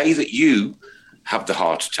if the day that you have the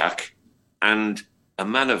heart attack and a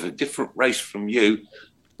man of a different race from you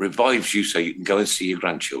revives you so you can go and see your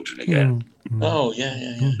grandchildren again? Oh,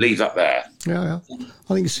 yeah. Leave that there. Yeah.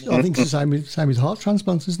 I think it's the same with heart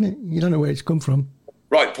transplants, isn't it? You don't know where it's come from.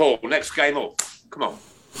 Right, Paul, next game up. Come on.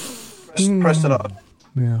 Preston on.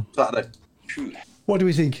 Yeah. Saturday. What do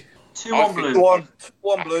we think? 2-1 Blues.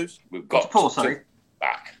 2-1 Blues. We've got Paul, to sorry.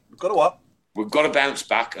 back. We've got to what? We've got to bounce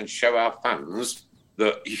back and show our fans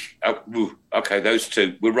that, okay, those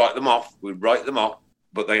two, we'll write them off,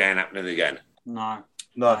 but they ain't happening again. No.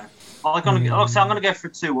 No. I'm going to go for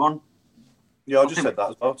a 2-1. Yeah, I just said that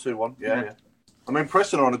as well. 2-1. Yeah. I mean,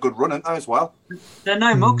 Preston are on a good run, aren't they, as well? They're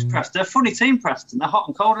no mugs, Preston. They're a funny team, Preston. They're hot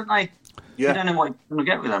and cold, aren't they? Yeah. You don't know what you're going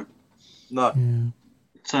to get with them. No.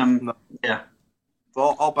 Yeah. No. Yeah.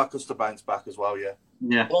 But I'll back us to bounce back as well, yeah.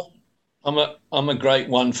 Yeah. Well, I'm a great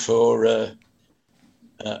one for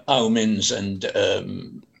omens and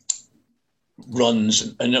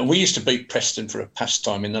runs. And we used to beat Preston for a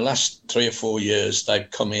pastime. In the last 3 or 4 years, they've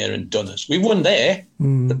come here and done us. We won there,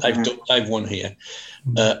 but they've won here.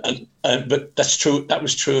 But that's true. That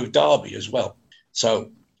was true of Derby as well.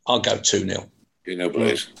 So I'll go 2-0. 2-0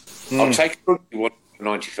 Blues. I'll take it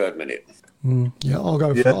 93rd minute. Yeah, I'll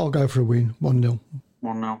go for a win. 1-0.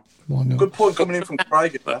 1-0. Good point coming in from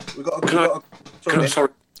Craig. Can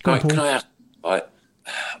I ask, right,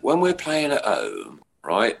 when we're playing at home,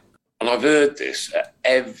 right, and I've heard this at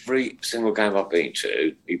every single game I've been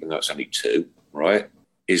to, even though it's only 2, right,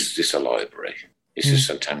 is this a library? This is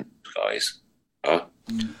St Andrews, guys.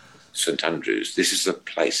 St Andrews. This is a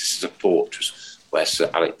place, this is a fortress where Sir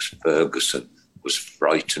Alex Ferguson was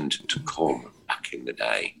frightened to come back in the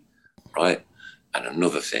day, right? And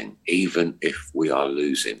another thing, even if we are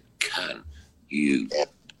losing, can you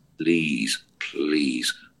please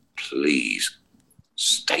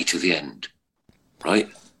stay to the end, right?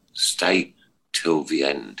 Stay till the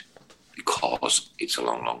end, because it's a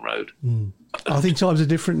long, long road. I think times are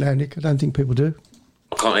different now, Nick. I don't think people do.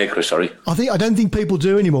 I can't hear Chris, sorry. I don't think people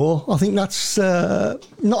do anymore. I think that's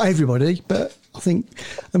not everybody, but I think,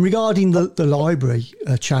 and regarding the library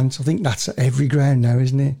chance, I think that's at every ground now,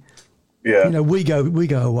 isn't it? Yeah. You know, we go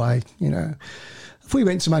away. You know, if we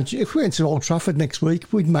went to Old Trafford next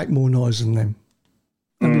week, we'd make more noise than them,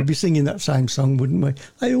 and we'd be singing that same song, wouldn't we?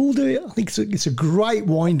 They all do it. I think it's a great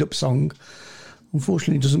wind-up song.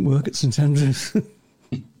 Unfortunately, it doesn't work at St Andrews.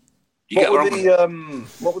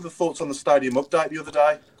 What were the thoughts on the stadium update the other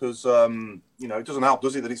day? Because it doesn't help,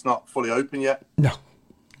 does it, that it's not fully open yet? No.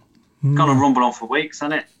 Going to rumble on for weeks,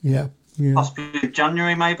 isn't it? Yeah. Possibly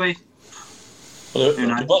January, maybe. Well,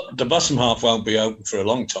 the bottom half won't be open for a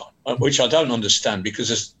long time, which I don't understand,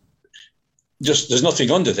 because there's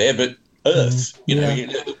nothing under there but earth.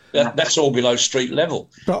 That's all below street level.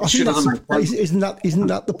 But I think isn't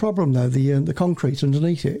that the problem though? The concrete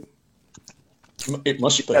underneath it. It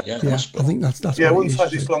must be. Yeah, it must be. I think that's. Yeah, it wouldn't take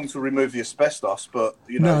this long to remove the asbestos, but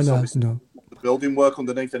no. The building work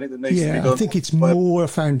underneath it that needs to be done. I think it's more a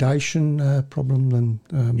foundation problem than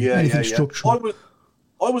anything structural.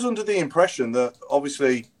 I was under the impression that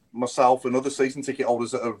obviously myself and other season ticket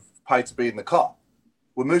holders that have paid to be in the car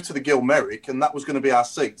were moved to the Gil Merrick, and that was going to be our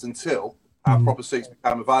seats until our proper seats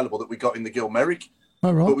became available that we got in the Gil Merrick.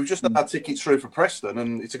 Oh, right. But we've just had tickets through for Preston,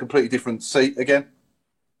 and it's a completely different seat again.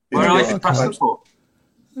 Where are you Preston for?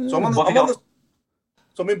 So I'm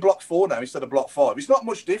in block 4 now instead of block 5. It's not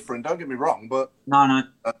much different, don't get me wrong, but no.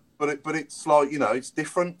 But it's like, it's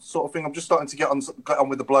different sort of thing. I'm just starting to get on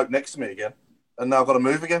with the bloke next to me again, and now I've got to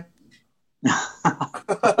move again.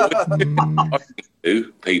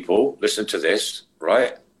 People, listen to this,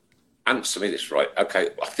 right? Answer me this, right? Okay,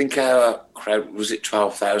 I think our crowd, was it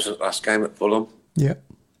 12,000 last game at Fulham? Yeah.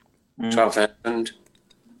 12,000?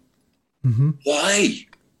 Why?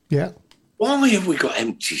 Yeah. Why have we got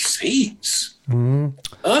empty seats?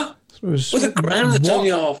 Huh? With a ground that's only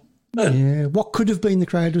half. Yeah. What could have been the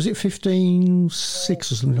crowd? Was it 15,600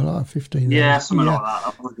 or something like that? 15. Yeah, something like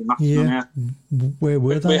that. Yeah. Where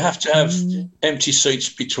were they? We have to have empty seats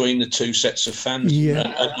between the two sets of fans.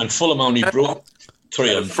 Yeah. And Fulham only brought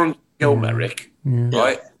 300. The front of Gil Merrick,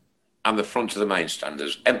 right? And the front of the main stand,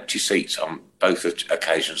 there's empty seats on both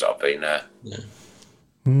occasions I've been there.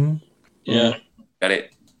 Yeah. Get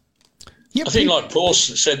it? Yep. I think, like Paul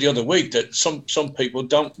said the other week, that some people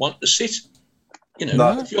don't want to sit. I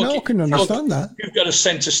can understand that. You've got a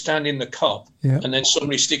centre stand in the Cop, and then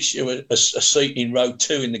somebody sticks you a seat in row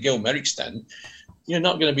 2 in the Gil Merrick stand. You're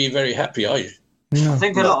not going to be very happy, are you? No. I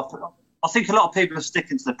think a lot of people are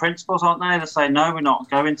sticking to the principles, aren't they? They say no, we're not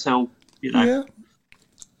going till Yeah,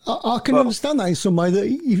 I can understand that in some way. That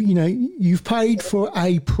you've paid for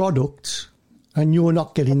a product, and you're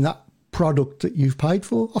not getting that product that you've paid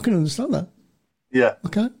for. I can understand that. Yeah.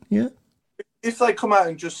 Okay. Yeah. If they come out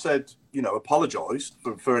and just said, apologised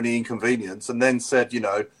for any inconvenience, and then said,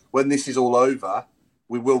 when this is all over,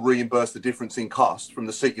 we will reimburse the difference in cost from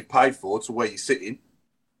the seat you've paid for to where you're sitting,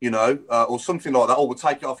 or something like that, or we'll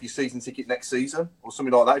take it off your season ticket next season, or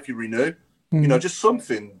something like that if you renew. Just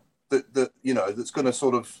something that that's going to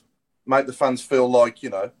sort of make the fans feel like,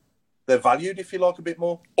 they're valued, if you like, a bit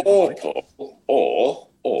more.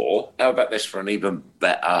 Or how about this for an even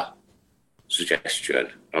better suggestion.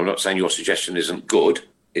 I'm not saying your suggestion isn't good.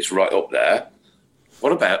 It's right up there.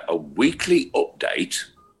 What about a weekly update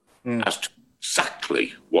as to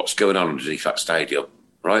exactly what's going on underneath that stadium,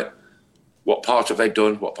 right? What part have they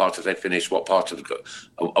done? What part have they finished? What part have they got?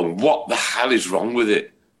 And what the hell is wrong with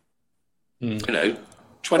it? You know,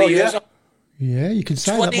 20 years old. Yeah, you can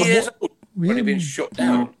say 20 that. years old when it's been shut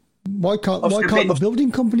down. Why can't the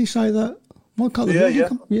building company say that? Why can't the building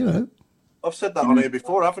company, you know? I've said that on here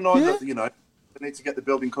before, haven't I? Yeah. That, you know, they need to get the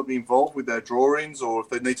building company involved with their drawings, or if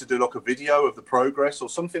they need to do like a video of the progress or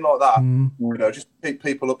something like that, you know, just keep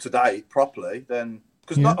people up to date properly. Then,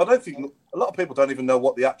 because I don't think a lot of people don't even know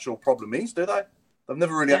what the actual problem is, do they? They've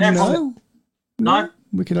never really actually. No.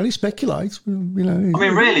 We can only speculate. You know. I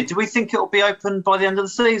mean, really, do we think it'll be open by the end of the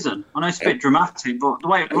season? I know it's a bit dramatic, but the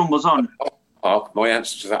way it rumbles on. My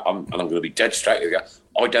answer to that, and I'm going to be dead straight with you,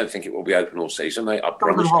 I don't think it will be open all season, mate. I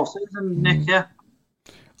promise. The whole season, Nick, yeah.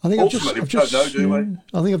 I think Ultimately, we don't know, do we?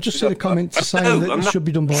 I think I've just seen a comment saying that it should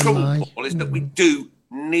be done by May. Paul, is that we do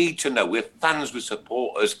need to know. We're fans, we're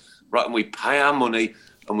supporters, right? And we pay our money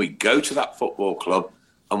and we go to that football club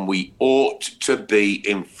and we ought to be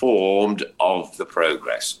informed of the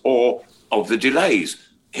progress or of the delays,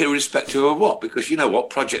 irrespective of what. Because you know what?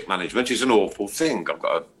 Project management is an awful thing. I've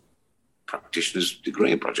got a practitioner's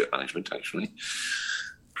degree in project management, actually.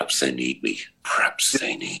 Perhaps they need me.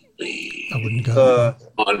 I wouldn't go.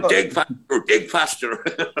 Dig faster.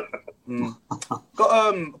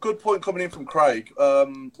 Got a good point coming in from Craig.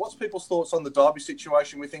 What's people's thoughts on the Derby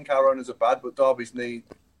situation? We think our owners are bad, but Derby's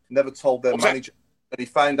never told their manager. And he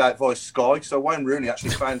found out via Sky. So Wayne Rooney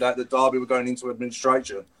actually found out that Derby were going into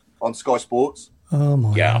administration on Sky Sports. Oh,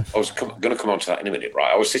 my God. I was going to come on to that in a minute,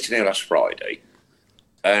 right? I was sitting here last Friday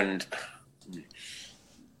and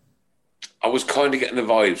I was kind of getting the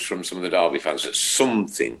vibes from some of the Derby fans that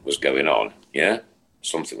something was going on, yeah?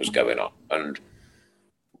 Something was going on. And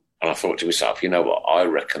I thought to myself, you know what, I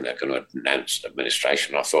reckon they're going to announce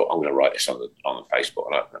administration. I thought, I'm going to write this on Facebook.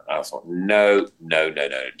 And I thought, no, don't.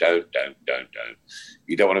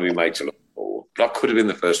 You don't want to be made to look forward. But I could have been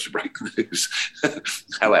the first to break the news.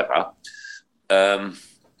 However,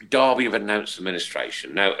 Derby have announced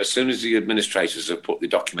administration. Now, as soon as the administrators have put the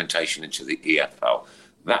documentation into the EFL,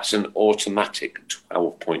 that's an automatic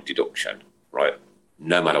 12-point deduction, right?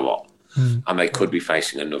 No matter what. And they could be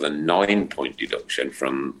facing another 9-point deduction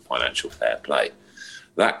from financial fair play.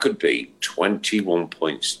 That could be 21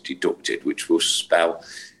 points deducted, which will spell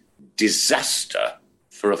disaster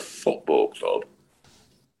for a football club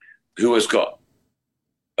who has got,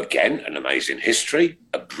 again, an amazing history,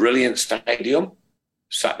 a brilliant stadium,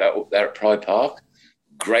 sat there up there at Pride Park,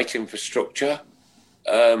 great infrastructure.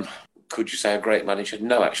 Could you say a great manager?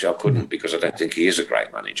 No, actually, I couldn't, because I don't think he is a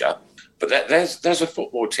great manager. But there's a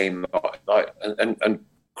football team and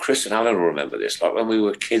Chris and Alan will remember this. Like when we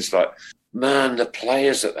were kids, like man, the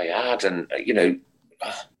players that they had, and you know,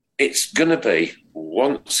 it's going to be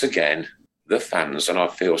once again the fans, and I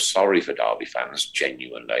feel sorry for Derby fans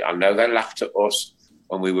genuinely. I know they laughed at us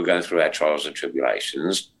when we were going through our trials and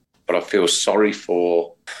tribulations, but I feel sorry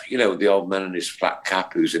for the old man in his flat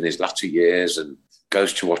cap who's in his latter years and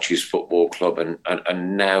goes to watch his football club,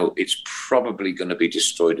 and now it's probably going to be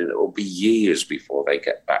destroyed, and it will be years before they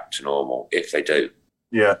get back to normal, if they do.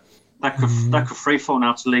 Yeah. That could free fall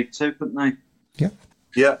now to League Two, couldn't they? Yeah.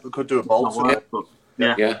 Yeah, we could do a bolt.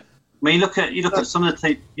 Yeah. I mean, look at some of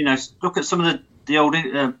the look at some of the old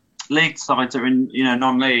league sides that are in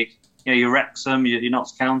non-league. Your Wrexham, your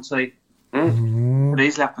Notts County. Could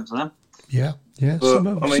easily happen to them. Yeah. Yeah, some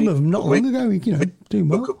of them not long ago, doing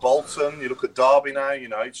well. Look at Bolton, you look at Derby now,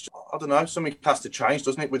 it's just, I don't know, something has to change,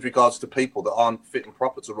 doesn't it, with regards to people that aren't fit and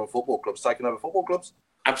proper to run football clubs, taking over football clubs?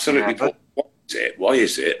 Absolutely. Yeah. Why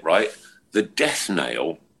is it, right? The death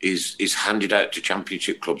nail is handed out to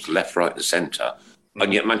championship clubs left, right and centre,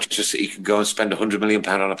 and yet Manchester City can go and spend £100 million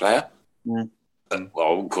on a player? Well, I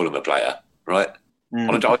wouldn't call him a player, right?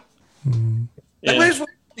 On a diver. Yeah. Where's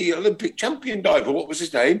the Olympic champion diver? What was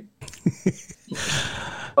his name?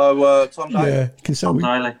 Tom Daly. Yeah, you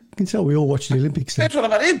can tell we all watch the Olympics. That's what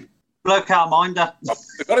about him. Bloke out minder.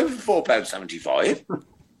 We got him for £4.75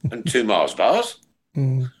 and 2 Mars bars.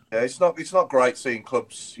 Yeah, it's not great seeing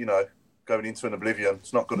clubs, going into an oblivion.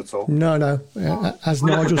 It's not good at all. No. As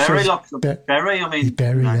Nigel says, Bury. I mean,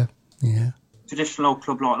 Bury. Yeah. Traditional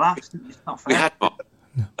club like that. It's not fair. We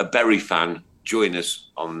had a Bury fan join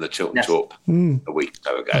us on the Tilton Talk a week or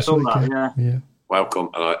so ago. I saw that. Yeah. Welcome,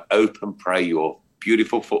 and I hope and pray your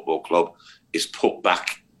beautiful football club is put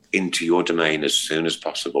back into your domain as soon as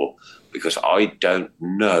possible, because I don't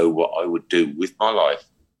know what I would do with my life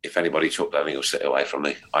if anybody took that thing or sit away from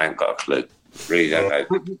me. I ain't got a clue. Really don't know.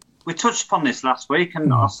 we touched upon this last week,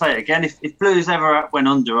 and I'll say it again. If Blues ever went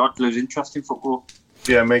under, I'd lose interest in football.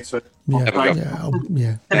 Yeah, me too. Yeah.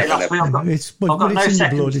 Last week, I've got no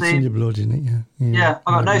second team. It's in your blood, isn't it? Yeah,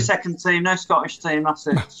 I've got no second team, no Scottish team. That's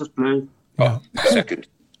it. It's just Blues. Oh, second.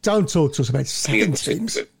 Don't talk to us about second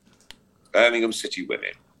teams. Birmingham City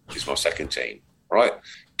Women is my second team, right?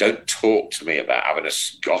 Don't talk to me about having a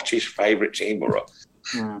Scottish favourite team or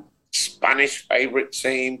a Spanish favourite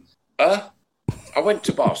team. I went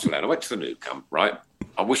to Barcelona. I went to the Nou Camp, right?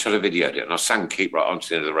 I wish I'd have videoed it, and I sang "Keep Right On" to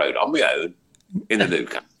the end of the road on my own in the Nou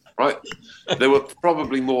Camp, right? There were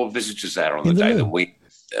probably more visitors there on the day than we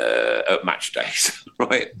at match days,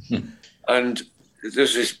 right? And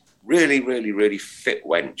there's this really, really, really fit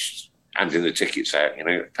wench handing the tickets out. You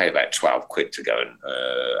know, pay about £12 to go and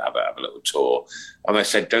have a little tour. And they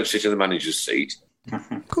said, "Don't sit in the manager's seat."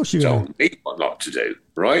 Of course you told me what not to do,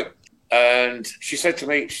 right? And she said to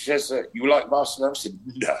me, she says, "You like Barcelona?" I said,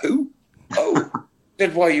 "No." "Oh."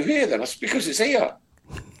 Then why are you here then? I said, "Because it's here."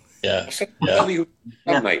 Yeah. I said, "What are you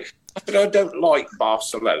mate?" I said, "I don't like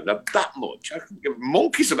Barcelona that much. I couldn't give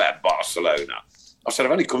monkeys about Barcelona." I said,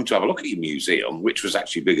 "I've only come to have a look at your museum, which was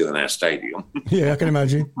actually bigger than our stadium." Yeah, I can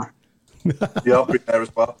imagine. Yeah, I've been there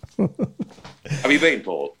as well. Have you been,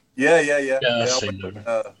 Paul? Yeah. I've seen them.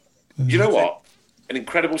 You know what? An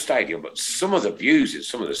incredible stadium, but some of the views in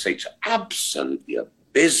some of the seats are absolutely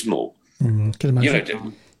abysmal. Can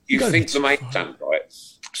imagine. You think the main stand, right?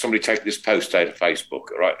 Somebody take this post out of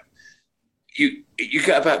Facebook, right? You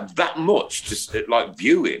get about that much just like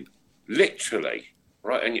viewing, literally,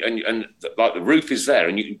 right? And like the roof is there,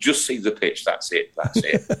 and you can just see the pitch. That's it.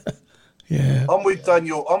 Yeah. I'm with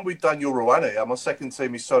Daniel Rouhani. My second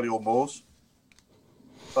team is Solihull Moors.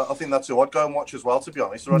 I think that's who I'd go and watch as well, to be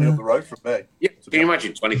honest. They're only up the road from me. Yeah. Can you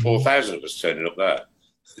imagine 24,000 of us turning up there?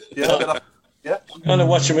 Yeah. I'm going to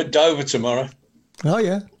watch them at Dover tomorrow. Oh,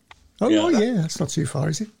 yeah. Yeah. That's not too far,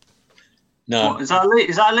 is it? No. What, is that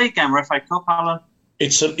a league game or FA Cup, Alan?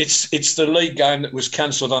 It's the league game that was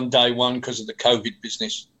cancelled on day one because of the COVID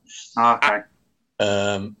business. Oh, okay.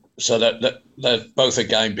 So that they're both a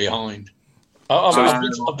game behind.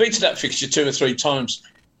 I've been to that fixture 2 or 3 times.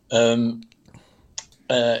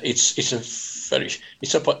 It's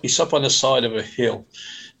up on the side of a hill,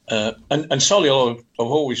 and Solihull have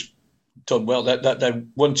always done well. That they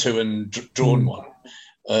won 2 and drawn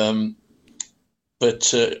 1.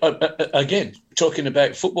 But again, talking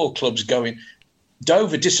about football clubs going,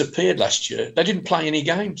 Dover disappeared last year. They didn't play any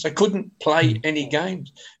games. They couldn't play any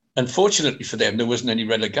games. Unfortunately for them, there wasn't any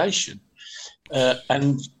relegation,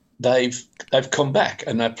 and they've come back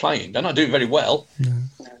and they're playing. They're not doing very well,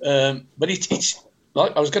 but it's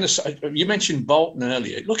like I was going to say. You mentioned Bolton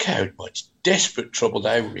earlier. Look how much desperate trouble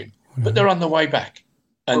they were in, but they're on the way back.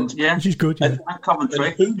 And which is good. Yeah.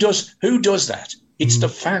 And who does that? It's the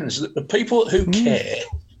fans. The people who care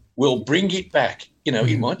will bring it back. You know,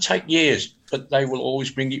 it might take years, but they will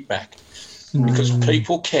always bring it back because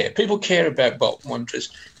people care. People care about Bolton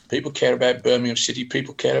Wanderers. People care about Birmingham City.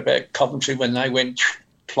 People care about Coventry when they went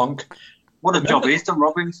plonk. What a job he's done,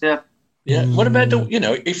 Robbins. Yeah. Yeah. What about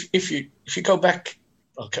if you go back,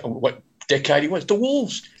 what decade it was? The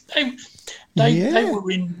Wolves. They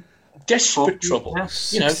were in desperate trouble. Yeah.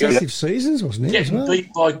 Successive seasons, wasn't it? Getting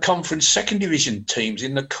beat by conference second division teams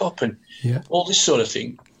in the cup and all this sort of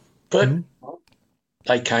thing, but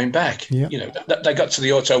they came back. Yeah. You know, they got to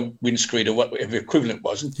the auto windscreen or whatever the equivalent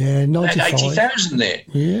was. Yeah, 95. 80,000 there.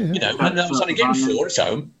 Yeah. You know, and I was only getting 4 at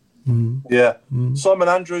home. Yeah. Simon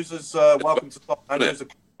Andrews is welcome to Simon Andrews.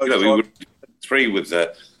 We were 3 with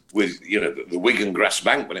the Wigan Grass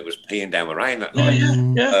Bank when it was peeing down the rain that night.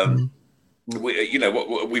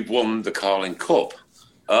 We've won the Carling Cup.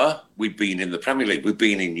 We've been in the Premier League. We've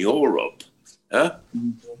been in Europe. And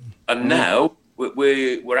now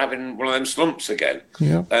we're having one of them slumps again.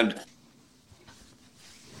 Yeah. And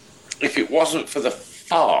if it wasn't for the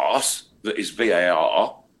farce that is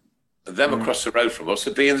VAR, them across the road from us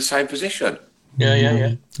would be in the same position.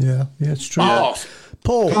 Yeah, it's true.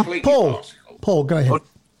 Paul, go ahead.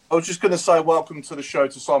 I was just going to say welcome to the show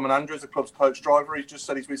to Simon Andrews, the club's coach driver. He just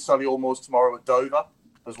said he's with Solihull Moors tomorrow at Dover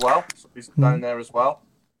as well. So he's down there as well.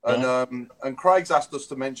 And Craig's asked us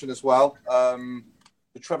to mention as well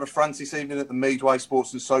the Trevor Francis evening at the Meadway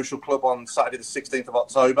Sports and Social Club on Saturday the 16th of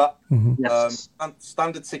October. Yes.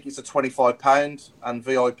 Standard tickets are £25 and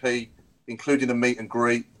VIP, including a meet and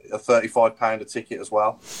greet, are £35 a ticket as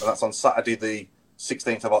well. And that's on Saturday the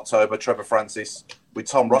 16th of October, Trevor Francis with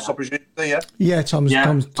Tom Ross, I presume. Yeah,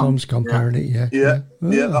 Tom's comparing it. Yeah,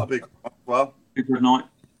 that'll be good as well. Good night.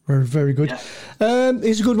 Very good.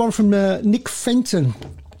 Here's a good one from Nick Fenton.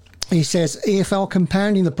 He says, EFL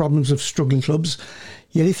compounding the problems of struggling clubs,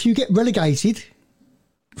 yet if you get relegated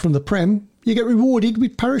from the Prem, you get rewarded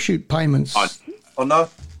with parachute payments. Oh, no.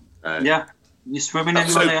 Yeah. You're swimming in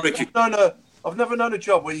so money. I've never known a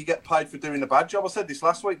job where you get paid for doing a bad job. I said this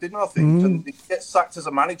last week, didn't I? I think and if you get sacked as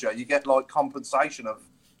a manager, you get like compensation of,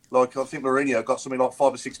 like, I think Mourinho got something like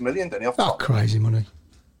 5 or 6 million, didn't he? Off the top. Crazy money.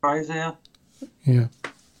 Crazy, yeah. Yeah,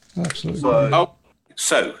 absolutely.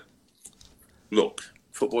 So, look,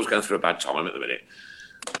 football's going through a bad time at the minute,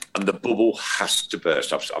 and the bubble has to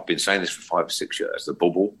burst. I've been saying this for 5 or 6 years. The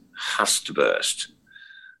bubble has to burst.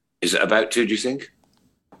 Is it about to, do you think?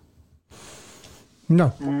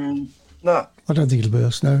 No. No. I don't think it'll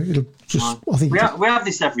burst. No, it'll just. I think we have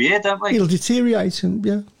this every year, don't we? it'll deteriorate,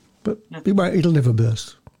 and but it'll never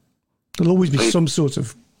burst. There'll always be some sort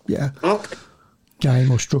of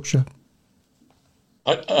game or structure.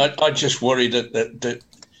 I just worry that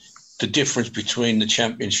the difference between the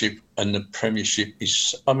Championship and the Premiership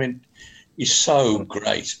is so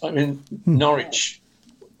great. I mean, Norwich,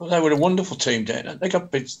 they were a wonderful team down there. They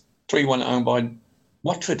got beat 3-1 at home by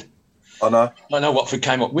Watford. I know Watford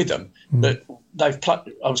came up with them, but they've played.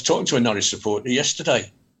 I was talking to a Norwich supporter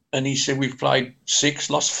yesterday, and he said we've played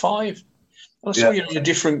 6, lost 5. And I said, you're in a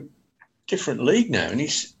different league now, and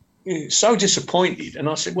he's so disappointed. And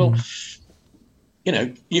I said, well,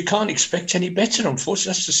 you can't expect any better.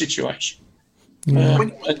 Unfortunately, that's the situation.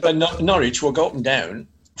 And Norwich will go up and down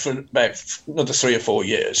for about another 3 or 4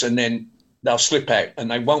 years, and then they'll slip out,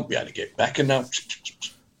 and they won't be able to get back. And they'll.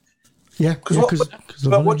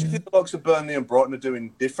 But what do you think the likes of Burnley and Brighton are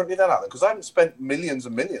doing differently than that? Because they haven't spent millions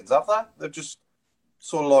and millions, have they? They've just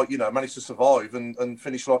sort of like, managed to survive and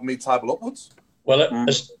finish like mid-table upwards. Well,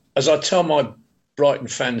 as I tell my Brighton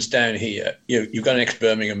fans down here, you've got an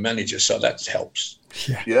ex-Birmingham manager, so that helps.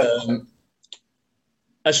 Yeah.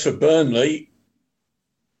 As for Burnley,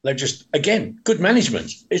 they've just, again, good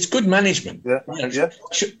management. It's good management. Yeah.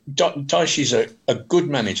 Dyche's a good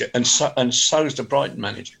manager, and so is the Brighton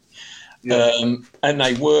manager. Yeah. And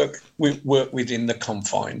they work within the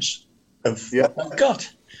confines of what they've got.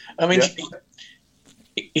 I mean,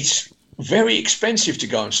 it's very expensive to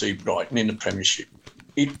go and see Brighton in the Premiership.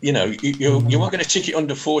 You won't get a ticket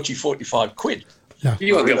under 40, 45 quid. No.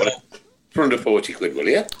 You won't get one for under 40 quid, will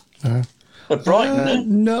you? But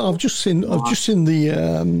Brighton, no, I've just seen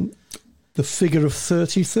the figure of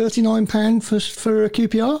 £39 for a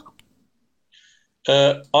QPR.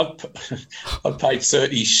 I paid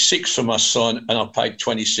 36 for my son, and I paid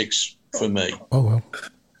 26 for me. Oh well,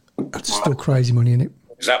 that's still crazy money, isn't it?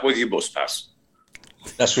 Is that with your bus pass?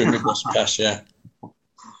 That's with my bus pass, yeah.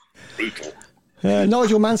 Brutal.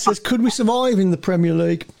 Nigel Mann says, "Could we survive in the Premier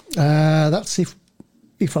League?" That's if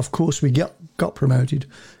of course we got promoted.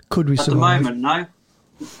 Could we survive? At the moment,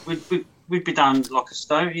 no. We'd be down like a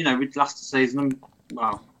stone. We'd last the season, and it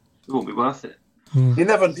wouldn't be worth it. You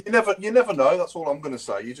never know. That's all I'm going to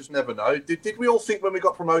say. You just never know. Did we all think when we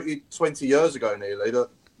got promoted 20 years ago nearly that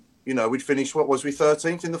we'd finish, what was we,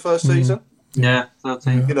 13th in the first season? Yeah,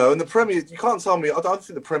 13th. And the Premier, you can't tell me. I don't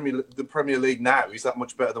think the Premier League now is that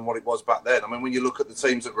much better than what it was back then. I mean, when you look at the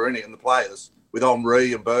teams that were in it and the players with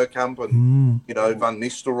Henry and Bergkamp and Van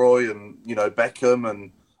Nistelrooy and Beckham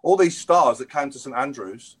and all these stars that came to St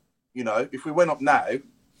Andrews, if we went up now,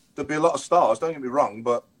 there'd be a lot of stars, don't get me wrong,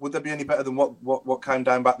 but would there be any better than what came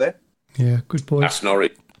down back there? Yeah, good point. That's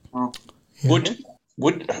Norwich. Would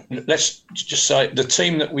let's just say the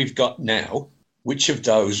team that we've got now, which of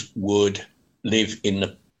those would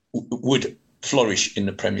flourish in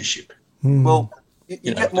the Premiership? Well,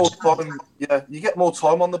 you get more time. Yeah, you get more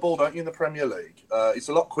time on the ball, don't you, in the Premier League? It's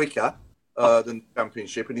a lot quicker than the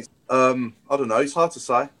Championship, and it's I don't know. It's hard to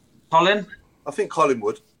say. Colin, I think Colin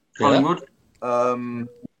would. Colin would.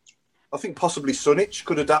 I think possibly Sunich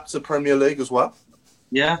could adapt to Premier League as well.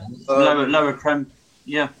 Yeah, lower Prem.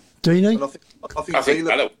 Yeah. Dini? I think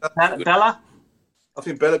Bella. I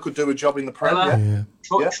think Bella could do a job in the Prem. Yeah.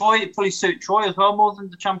 Troy, it'd probably suit Troy as well more than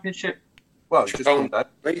the Championship. Well, it's just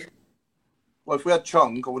well, if we had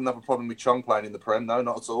Chong, I wouldn't have a problem with Chong playing in the Prem. No,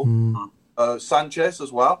 not at all. Sanchez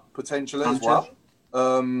as well, potentially as well.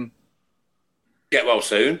 Get well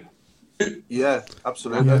soon. Yeah,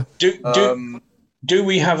 absolutely. Do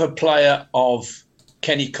we have a player of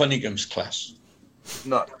Kenny Cunningham's class?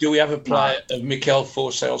 No. Do we have a player of Mikel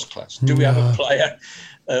Forsell's class? Do we have a player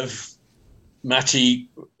of Matty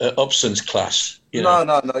Upson's class?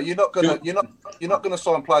 No. You're not gonna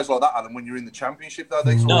sign players like that, Alan, when you're in the Championship, though.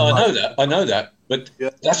 I know that, but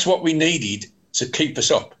that's what we needed to keep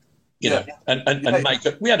us up, and make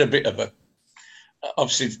it. We had a bit of a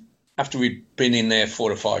obviously after we'd been in there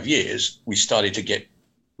 4 or 5 years, we started to get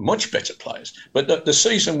much better players. But the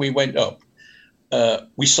season we went up,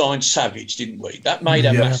 we signed Savage, didn't we? That made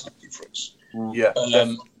a massive difference. Yeah.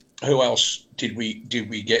 Who else did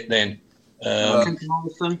we get then?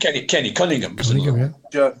 Kenny Cunningham.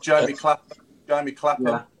 Jamie Clapham. Jamie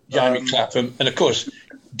Clapham. Jamie Clapham. And, of course,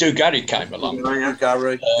 Gary came along.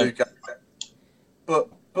 Gary. But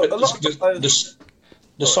a lot of the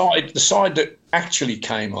side that actually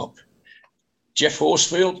came up, Jeff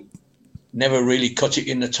Horsfield, never really cut it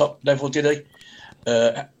in the top level, did he?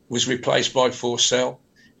 Was replaced by Forsell.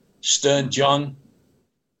 Stern John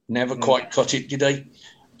never quite cut it, did he?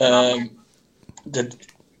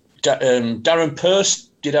 Darren Peirce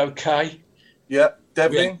did okay. Yeah,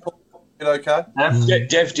 Devlin did okay.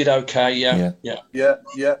 Dev did okay. Yeah.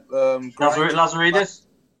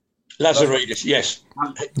 Lazaridis, yes.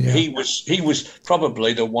 Yeah. He was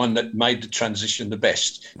probably the one that made the transition the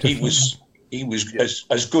best. Definitely. He was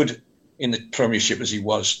as good in the Premiership as he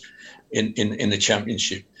was in the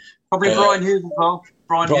Championship. Probably Brian Hughes as well.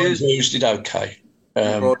 Brian Hughes did okay.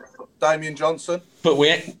 Damien Johnson. But we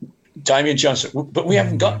haven't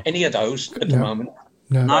got any of those at the moment.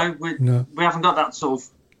 No, we haven't got that sort of,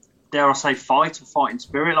 dare I say, fighting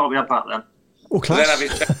spirit like we had back then.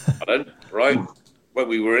 Right? When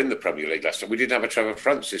we were in the Premier League last time, we didn't have a Trevor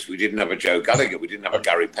Francis, we didn't have a Joe Gallagher, we didn't have a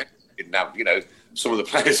Gary Peck, we didn't have, some of the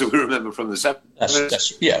players that we remember from the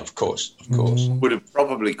 70s. Yeah, of course. Would have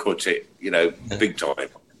probably cut it, big time.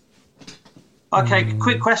 Okay,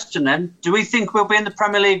 quick question then. Do we think we'll be in the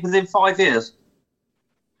Premier League within 5 years?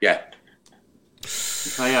 Yeah.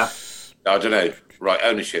 Okay, yeah. I don't know. Right,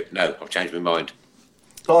 ownership. No, I've changed my mind.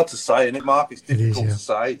 It's hard to say, isn't it, Mark? It's difficult to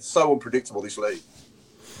say. It's so unpredictable, this league.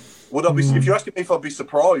 Would I be? If you're asking me if I'd be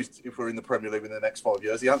surprised if we're in the Premier League in the next 5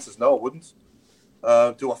 years, the answer's no, I wouldn't.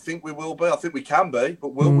 Do I think we will be? I think we can be,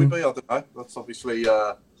 but will we be? I don't know. That's obviously,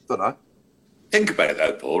 don't know. Think about it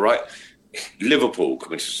though, Paul, right? Liverpool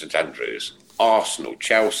coming to St Andrews, Arsenal,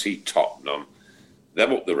 Chelsea, Tottenham,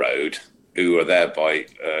 them up the road, who are there by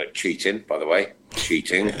cheating, by the way.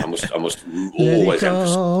 Cheating. I must always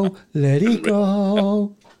emphasise. Let it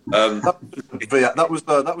go.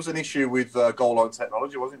 That was an issue with goal line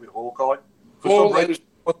technology, wasn't it, with Hawkeye?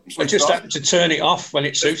 I just happened to turn it off when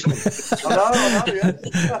it suits me. I know, yeah.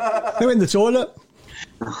 They're in the toilet.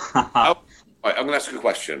 Right, I'm going to ask a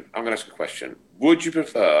question. Would you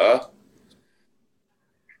prefer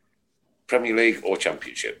Premier League or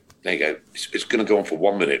Championship? There you go. It's going to go on for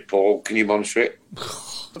 1 minute. Paul, can you monitor it?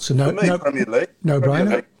 So no Premier League.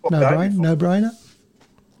 No-brainer. No-brainer.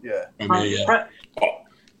 Yeah.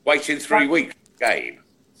 Waiting 3 weeks game.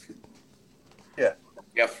 Yeah.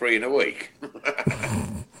 You have 3 in a week.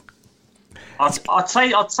 I'd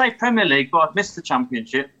say Premier League, but I'd miss the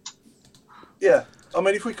Championship. Yeah, I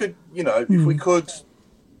mean, if we could, if we could,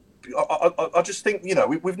 I just think,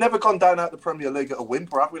 we've never gone down out the Premier League at a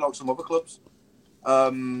whimper, have we, like some other clubs?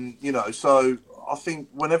 So I think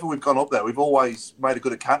whenever we've gone up there, we've always made a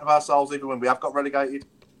good account of ourselves, even when we have got relegated.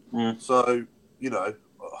 So,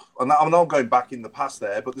 and I know I'm going back in the past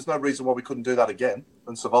there, but there's no reason why we couldn't do that again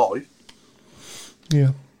and survive.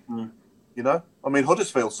 Yeah. I mean,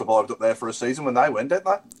 Huddersfield survived up there for a season when they went, didn't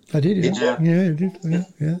they? They did, yeah. Yeah, they did,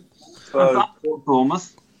 yeah. So,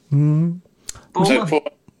 Bournemouth. So, Paul,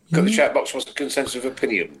 got the chat box. What's the consensus of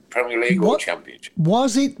opinion? Premier League or Championship?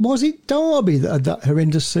 Was it Derby that had that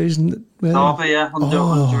horrendous season? Derby, yeah, under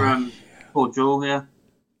Paul Jewell, yeah.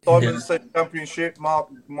 Simon said Championship.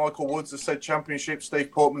 Michael Woods has said Championship.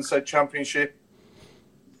 Steve Portman said Championship.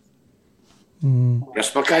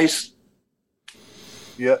 That's my case.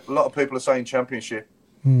 Yeah, a lot of people are saying Championship.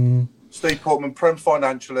 Steve Portman, Prem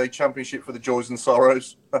financially, Championship for the joys and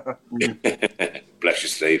sorrows. Bless you,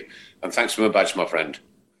 Steve. And thanks for my badge, my friend.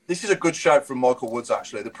 This is a good shout from Michael Woods,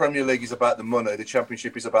 actually. The Premier League is about the money. The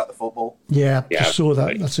Championship is about the football. Yeah, I saw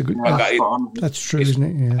that. That's a good... that's true, isn't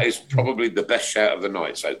it? Yeah. It's probably the best shout of the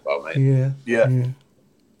night so far, mate. Yeah.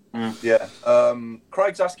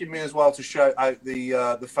 Craig's asking me as well to shout out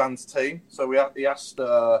the fans' team. So he asked...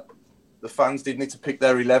 the fans did need to pick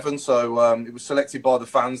their 11, so it was selected by the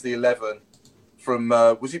fans, the 11, from,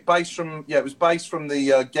 was it based from, it was based from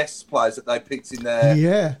the guest players that they picked in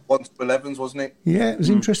their 1 to 11s, wasn't it? Yeah, it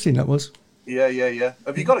was interesting, that was. Yeah.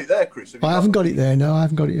 Have you got it there, Chris? I haven't got it there, no, I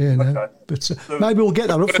haven't got it here, no. Okay. But so maybe we'll get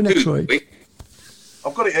that up for next week.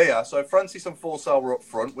 I've got it here. So Francis and Forsell were up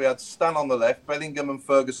front. We had Stan on the left, Bellingham and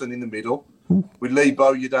Ferguson in the middle, with Lee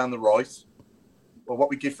Bowyer down the right. Well,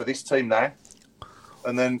 what we give for this team now.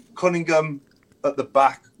 And then Cunningham at the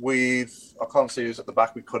back with... I can't see who's at the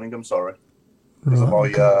back with Cunningham, sorry. Because of my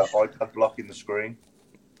iPad blocking the screen.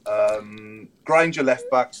 Granger left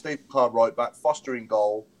back, Steve Clark right back, Foster in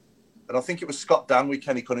goal. and I think it was Scott Dan with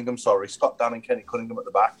Kenny Cunningham. Sorry, Scott Dan and Kenny Cunningham at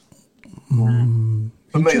the back.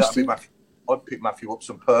 For me, that'd be Matthew. I'd pick Matthew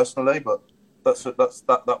Upson personally, but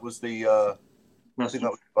that was the. I think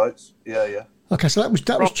that was the votes. Yeah. Okay, so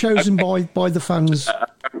that was chosen by the fans.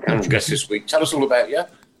 Guest this week. Tell us all about you.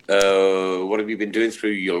 What have you been doing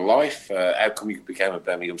through your life? How come you became a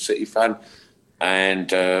Birmingham City fan?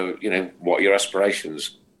 And what are your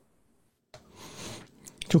aspirations?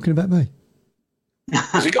 Talking about me.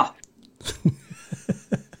 Has he got?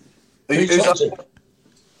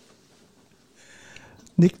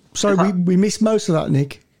 Nick, sorry, we missed most of that,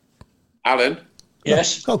 Nick. Alan?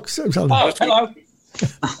 Yes. Oh, sorry. Hello.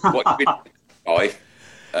 What you been by?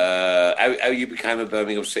 How you became a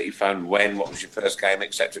Birmingham City fan? When? What was your first game?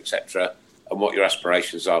 Etc. Etc. And what your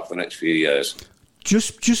aspirations are for the next few years?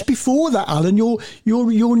 Just before that, Alan,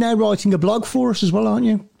 you're now writing a blog for us as well, aren't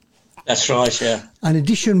you? That's right. Yeah. And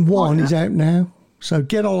edition 1 is out now, so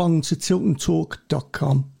get along to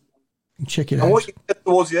tiltontalk.com and check it out. And what you said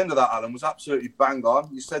towards the end of that, Alan, was absolutely bang on.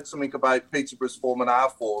 You said something about Peterborough's form and our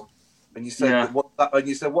form. And you said, what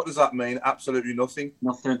does that mean? Absolutely nothing.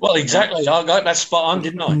 Nothing. Well, exactly. I got that spot on,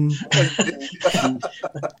 didn't I?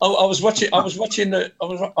 I was watching the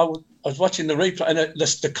replay, and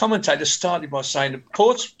the commentator started by saying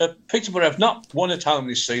that Peterborough have not won at home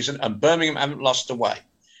this season, and Birmingham haven't lost away.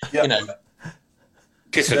 Yeah. You know,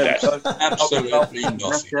 Kiss of death. absolutely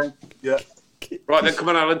nothing. Yeah. Right then, come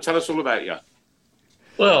on, Alan. Tell us all about you.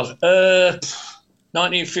 Well,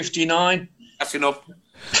 1959. That's enough.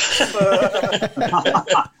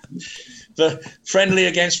 The friendly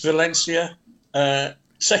against Valencia.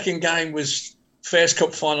 Second game was Fairs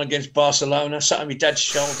Cup final against Barcelona. Sat on my dad's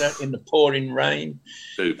shoulder in the pouring rain.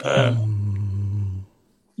 Super.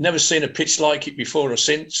 Never seen a pitch like it before or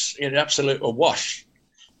since. An absolute wash.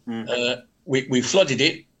 We flooded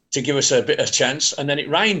it to give us a bit of chance, and then it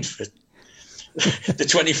rained for the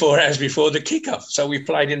 24 hours before the kickoff. So we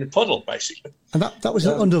played in the puddle, basically. And that was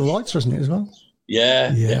under the lights, wasn't it, as well?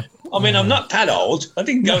 Yeah. I mean, I'm not that old. I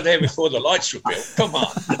didn't go there before the lights were built. Come on.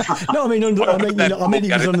 No, I mean it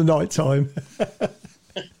was on the night time.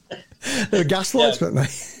 There were gas lights, weren't they?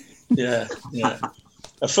 Yeah.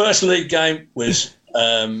 The first league game was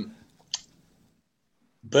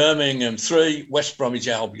Birmingham 3, West Bromwich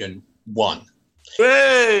Albion 1.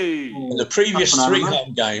 Hey! In the previous three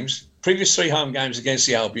home games against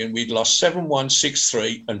the Albion, we'd lost 7-1,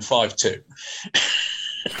 6-3 and 5-2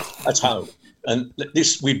 at home. And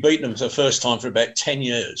we'd beaten them for the first time for about 10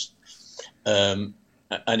 years. And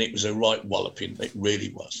it was a right walloping. It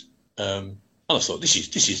really was. And I thought, this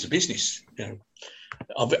is the business. You know,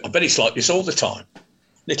 I bet it's like this all the time.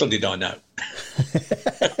 Little did I know.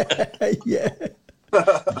 Yeah.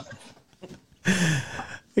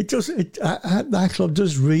 It does. That club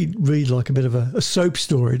does read like a bit of a soap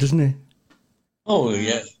story, doesn't it? Oh,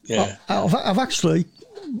 yeah. I've actually,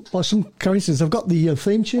 by some coincidence, I've got the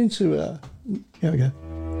theme tune to... here we go.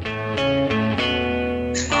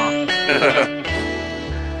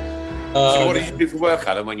 So what did you do for work,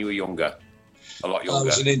 Alan, when you were younger? A lot younger. I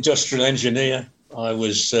was an industrial engineer. I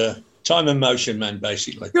was time and motion man,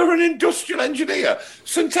 basically. You're an industrial engineer.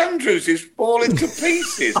 St Andrews is falling to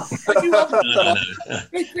pieces. But you haven't done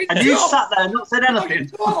it. And you sat there and not said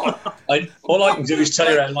anything. All I can do is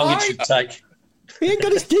tell you how long it should take. He ain't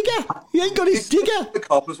got his digger. He ain't got his digger. The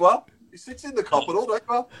cop as well. He sits in the cop and all day,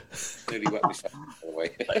 well. Nearly wet myself away.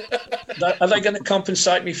 Are they going to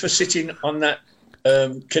compensate me for sitting on that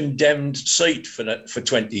condemned seat for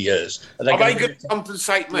 20 years? Are they going to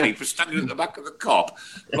compensate me for standing at the back of the cop,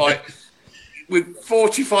 like with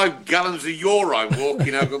 45 gallons of urine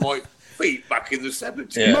walking over my feet back in the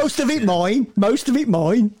 70s? Yeah. Most of it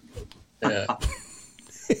mine. Yeah.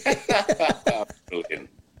 Brilliant.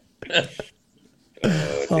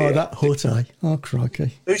 Oh, that hut, eh? Oh,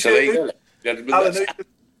 crikey. Who's your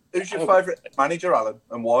favourite manager, Alan,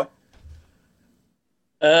 and why?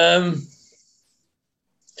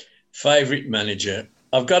 Favourite manager,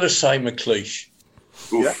 I've got to say McLeish.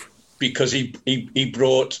 Yeah. Because he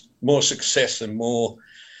brought more success and more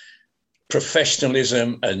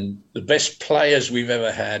professionalism and the best players we've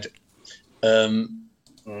ever had.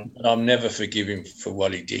 I'll never forgive him for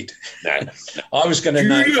what he did. No. I was going to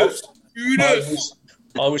name.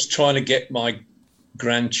 I was trying to get my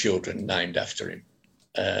grandchildren named after him.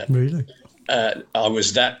 Really? I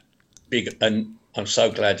was that big, and I'm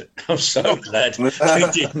so glad he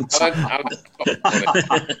didn't. I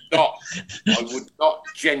would not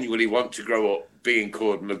genuinely want to grow up being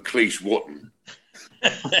called McLeish Wotton.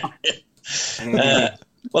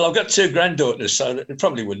 Well, I've got two granddaughters, so it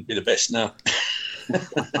probably wouldn't be the best now.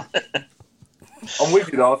 I'm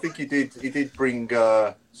with you though. I think he did bring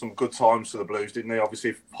some good times to the Blues, didn't he?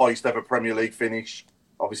 Obviously, highest ever Premier League finish.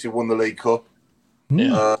 Obviously, won the League Cup.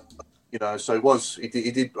 Yeah. So he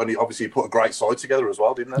did, and he obviously put a great side together as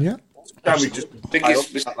well, didn't he? Yeah.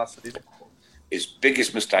 His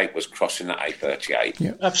biggest mistake was crossing that A38.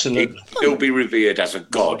 Yeah. Absolutely. He'd still be revered as a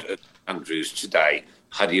god at Andrews today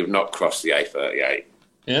had he have not crossed the A38.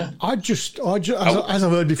 Yeah. I just, as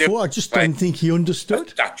I've heard before, I just don't think he A understood.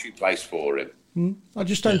 statue placed for him. I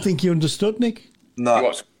just don't think he understood, Nick.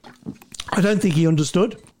 No, I don't think he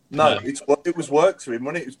understood. no, it was work to him,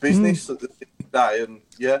 wasn't it? It was business at the day, and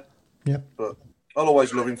yeah. But I'll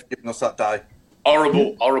always love him for giving us that day.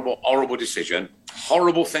 Horrible decision.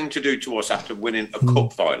 Horrible thing to do to us after winning a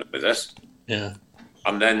cup final with us. Yeah.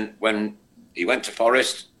 And then when he went to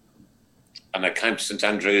Forest and they came to St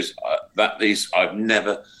Andrews, I've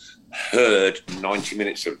never heard 90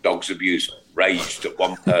 minutes of dogs abuse raged at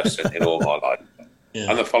one person in all my life. Yeah.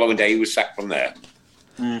 And the following day he was sacked from there.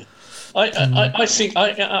 I think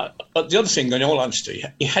the other thing, in all honesty,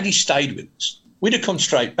 had he stayed with us, we'd have come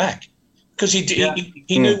straight back because he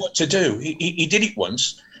knew what to do. He did it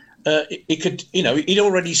once. He could, he'd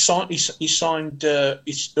already signed. He signed a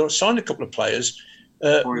couple of players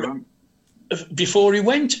before he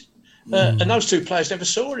went, and those two players never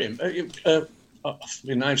saw him.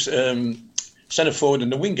 Centre forward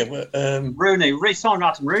and the winger. Rooney. He signed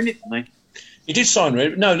Martin Rooney, didn't he? He did sign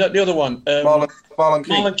Rooney. No, the other one.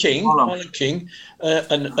 Marlon King.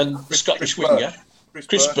 And the Scottish winger,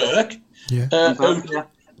 Chris Burke,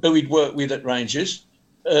 who he'd worked with at Rangers.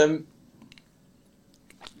 And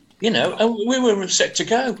we were set to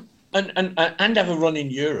go and have a run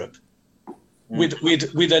in Europe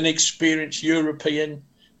with an experienced European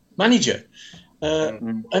manager.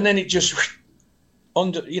 And then it just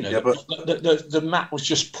the mat was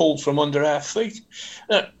just pulled from under our feet.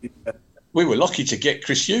 We were lucky to get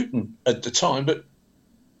Chris Hughton at the time, but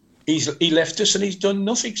he left us and he's done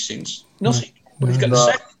nothing since. Nothing. He's got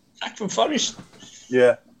the sack from Forest.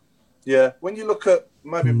 Yeah. When you look at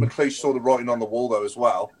maybe McLeish saw the writing on the wall though as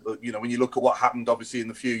well. When you look at what happened, obviously in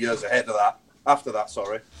the few years after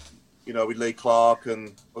that, with Lee Clark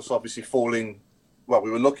and us obviously falling. Well, we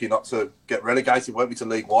were lucky not to get relegated, weren't we, to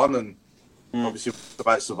League One, and obviously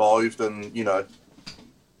about survived. And I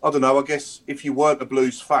don't know. I guess if you weren't a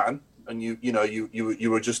Blues fan and you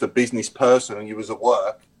were just a business person and you was at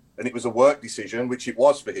work and it was a work decision, which it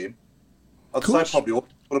was for him, I'd say probably would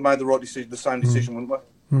have made the same decision, wouldn't we?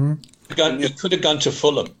 He could have gone to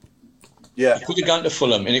Fulham. Yeah, he could have gone to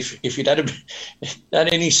Fulham, and if he'd had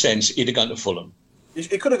any sense, he'd have gone to Fulham.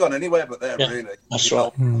 He could have gone anywhere but there, really. That's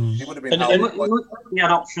right. He would have been he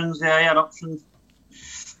had options. Yeah, he had options.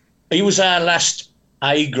 He was our last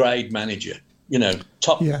A-grade manager.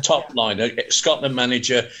 Top line, Scotland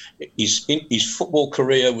manager. His football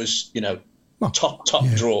career was, top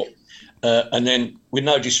draw. And then, with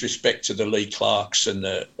no disrespect to the Lee Clarks and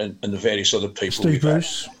the various other people, Steve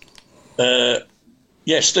Bruce.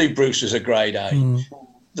 Steve Bruce is a grade A.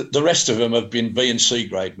 The rest of them have been B and C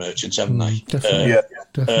grade merchants, haven't they? Definitely.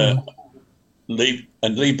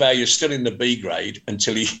 Lee Bawyer's still in the B grade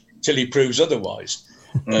until he proves otherwise.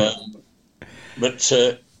 I'm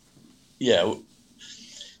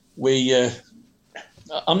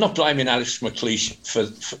not blaming Alex McLeish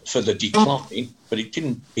for the decline, but it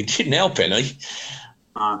didn't help any.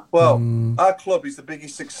 Well, our club is the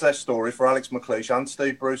biggest success story for Alex McLeish and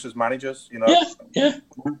Steve Bruce as managers. Yeah.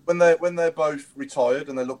 When they're both retired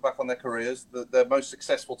and they look back on their careers, their most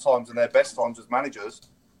successful times and their best times as managers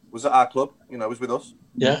was at our club. Was with us.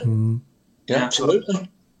 Yeah. Yeah, absolutely.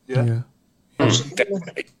 Yeah.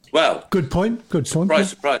 Well, good point.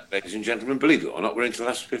 Surprise, ladies and gentlemen. Believe it or not, we're into the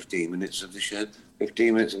last 15 minutes of the show.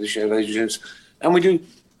 15 minutes of the show, ladies and gents. And we do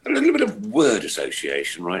a little bit of word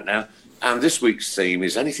association right now. And this week's theme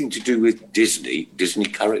is anything to do with Disney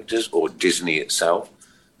characters or Disney itself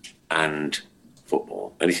and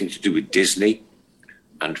football. Anything to do with Disney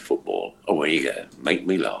and football. Oh, there you go. Make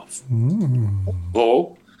me laugh.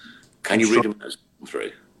 Paul, can you read them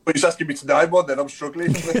through? But he's asking me to name one, then I'm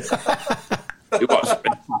struggling. It was.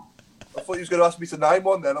 I thought he was going to ask me to name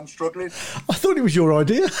one, then I'm struggling. I thought it was your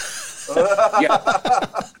idea.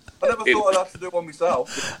 I never thought I'd have to do one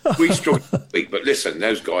myself. We struggled this week, but listen,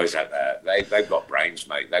 those guys out there, they've got brains,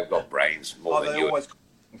 mate. They've got brains more than you. They always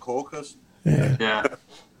corkers. Yeah.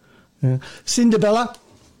 Cinderella.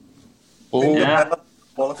 Oh, yeah.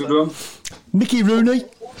 Good one. Mickey Rooney.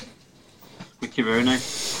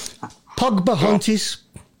 Pogba Hunties.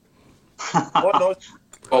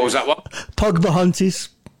 What was that one? Pogba Hunties.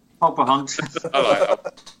 Pogba Hunt. I like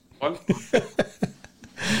that one.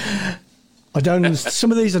 I I don't.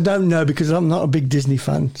 Some of these I don't know because I'm not a big Disney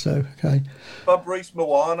fan. So okay. Fabrice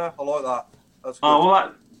Moana, I like that. That's good.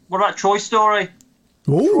 Oh, what about Troy Story?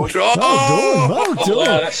 Oh, well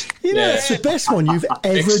done. You know, it's the best one you've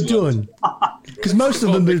ever Excellent. done. Because most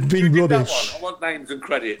of them have been Did that rubbish. one. I want names and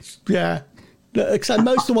credits. Yeah. Except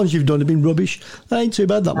most of the ones you've done have been rubbish. That ain't too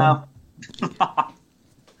bad, that one.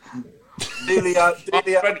 Credit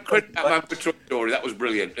that man for Troy Story. That was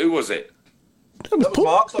brilliant. Who was it? That was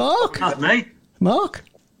Mark. Mark. That's me. Mark.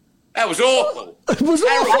 That was awful. It was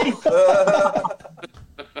awful.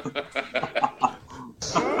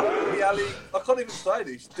 I can't even say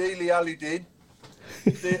this. Dealey Ali did.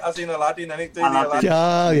 As in Aladdin, and it Dealey Aladdin.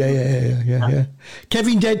 Oh, yeah.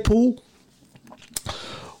 Kevin Deadpool.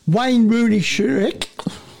 Wayne Rooney Shrek.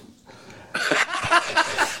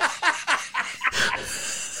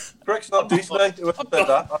 Shrek's not Disney. Who said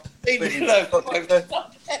that?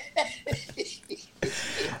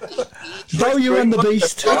 Bowie and the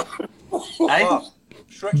Beast. Hey?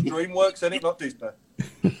 Shrek's DreamWorks, isn't it? Not Disney.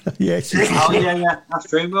 Yes. Oh, yeah. That's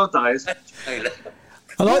DreamWorld, that is.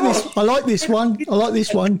 I like this one.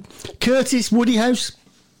 Curtis Woodyhouse.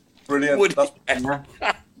 Brilliant. That's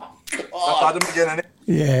Adam again, isn't it?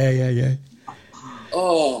 Yeah.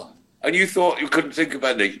 Oh, and you thought you couldn't think of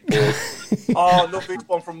any? Oh, I love this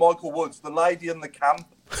one from Michael Woods, The Lady in the Camp.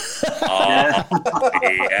 Oh,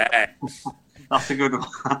 yeah. That's a good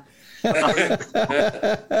one.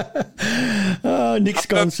 Oh, Nick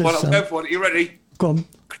Scott says I'll go for it. You ready? Go on.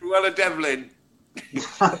 Cruella Devlin.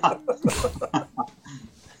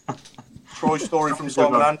 Troy Story from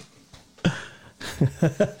Simon and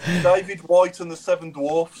David White and the Seven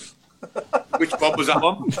Dwarfs. Which Bob was that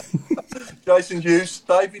one? Jason Hughes,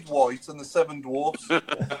 David White and the Seven Dwarfs. Do you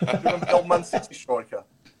remember the old Man City striker?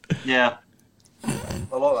 Yeah. I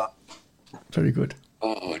like that. Very good.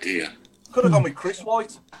 Oh, dear. Could have gone with Chris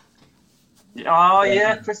White. Oh,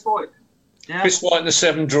 yeah, Chris White. Yeah. Chris White and the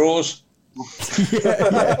Seven Drawers.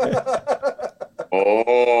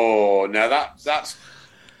 Oh, now that's...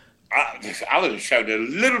 Alan showed a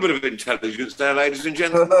little bit of intelligence there, ladies and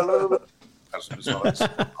gentlemen.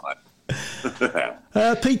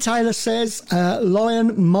 Pete Taylor says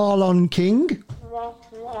Lion Marlon King. I'll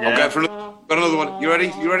go for got another one. You ready?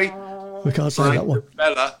 We can't say that one.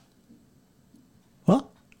 Cinderella. What?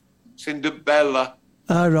 Cinderella.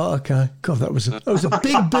 Oh, right, okay. God, that was a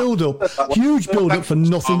big build-up. Huge build-up for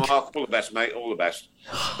nothing. All the best, mate. All the best.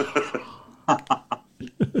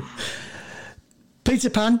 Peter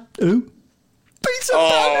Pan. Who? Peter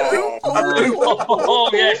Pan. Oh,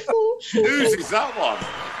 yeah. Whose is that one?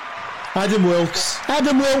 Adam Wilkes.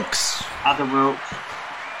 Adam Wilkes.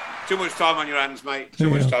 Too much time on your hands, mate. Too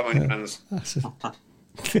much time on your hands.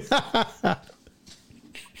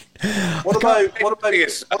 What about See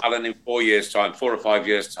us, Alan, in 4 years' time, 4 or 5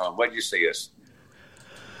 years' time? Where do you see us?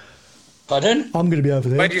 Pardon? I'm going to be over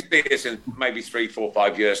there. Where do you see us in maybe 3, 4,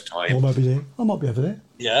 5 years' time? Or maybe there. I might be over there.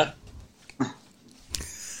 Yeah.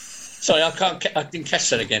 Sorry, I didn't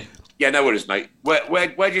catch that again. Yeah, no worries, mate.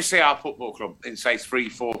 Where do you see our football club in, say, 3,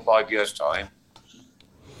 4, 5 years' time?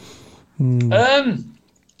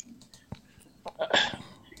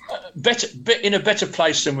 Better, in a better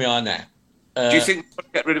place than we are now. Do you think we'll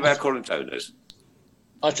get rid of our current owners?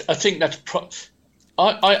 I think that's.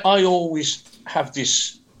 I always have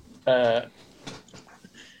this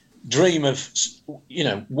dream of, we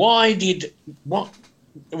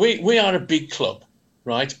are a big club,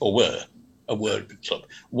 right? Or were a big club.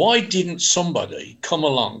 Why didn't somebody come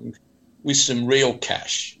along with some real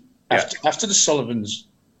cash after the Sullivans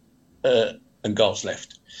and Goals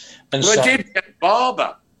left? And well, they did get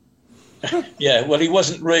Barber. Yeah, well, he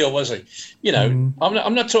wasn't real, was he? I'm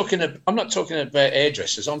not talking about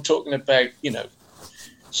hairdressers. I'm talking about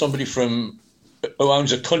somebody who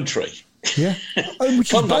owns a country. Yeah,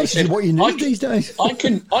 which is basically what you need these days. I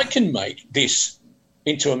can make this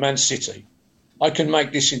into a Man City. I can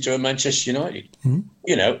make this into a Manchester United. And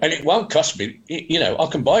it won't cost me. I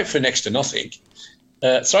can buy it for next to nothing.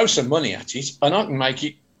 Throw some money at it, and I can make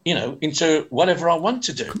it. Into whatever I want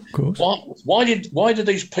to do. Of course. Why did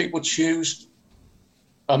these people choose?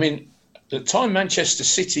 I mean, the time Manchester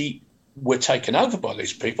City were taken over by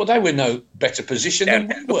these people, they were no better position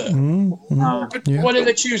than we were. Why did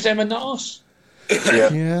they choose them and not us?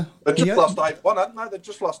 Yeah. They just lost 8-1, haven't they? They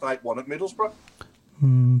just lost 8-1 at Middlesbrough.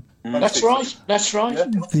 That's right.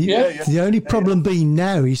 The only problem being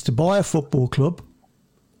now is to buy a football club,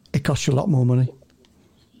 it costs you a lot more money.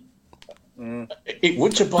 It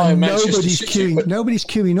would to buy a Manchester City. Nobody's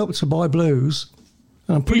queuing up to buy Blues.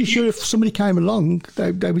 And I'm pretty sure if somebody came along,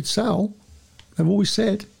 they would sell. They've always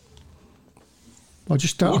said. I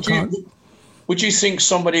just don't. would you think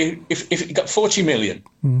somebody, if it got 40 million,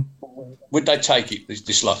 would they take it,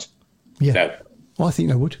 this lot? Yeah. No. Well, I think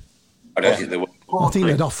they would. I don't think they would. I think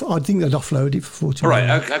they'd offload it for 40 All right,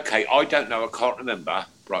 million. okay. I don't know. I can't remember.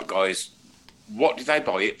 Right, guys. What did they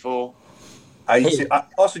buy it for? 80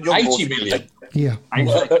 million. Yeah.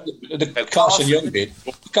 The Carson Young bid.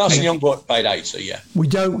 Carson Young paid 80, yeah. We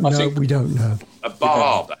don't know. We don't know. A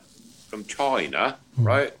barber from China,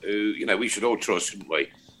 right, who, we should all trust, shouldn't we?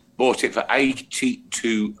 Bought it for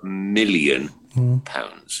 £82 million.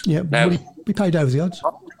 Yeah, now, we paid over the odds.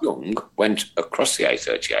 Young went across the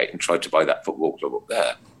A38 and tried to buy that football club up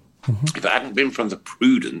there. If it hadn't been from the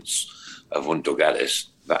prudence of one Doug Ellis,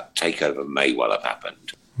 that takeover may well have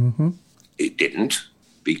happened. It didn't,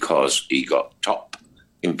 because he got top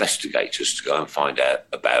investigators to go and find out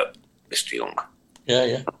about Mr. Young.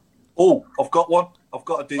 Yeah. Oh, I've got one. I've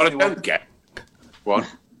got a Disney one. I don't get one.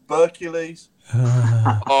 Hercules.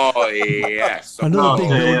 Oh, yes.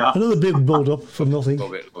 Another big build-up from nothing.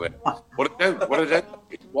 Love it. What I don't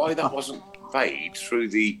is why that wasn't paid through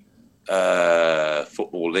the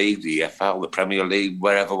Football League, the EFL, the Premier League,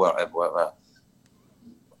 wherever.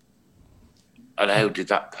 And how did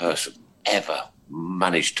that person ever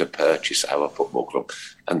manage to purchase our football club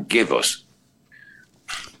and give us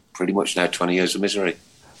pretty much now 20 years of misery?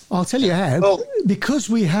 I'll tell you how. Because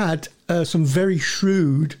we had some very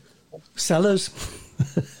shrewd sellers.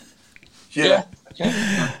 Yeah.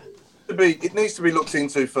 It needs to be looked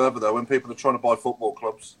into further, though, when people are trying to buy football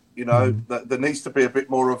clubs. There needs to be a bit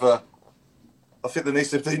more of a... I think there needs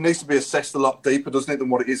to be assessed a lot deeper, doesn't it, than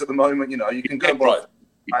what it is at the moment? You can go...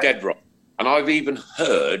 You're dead right. And I've even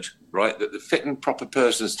heard, right, that the fit and proper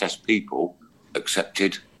persons test people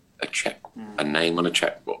accepted a check, a name on a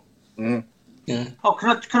checkbook. Yeah. Oh,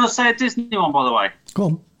 can I say a Disney one, by the way?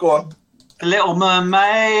 Go on. The Little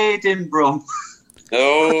Mermaid in Brum.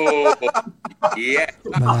 Oh, yeah.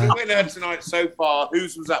 That's the winner tonight so far.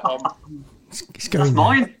 Whose was that one? That's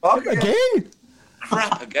mine. Again?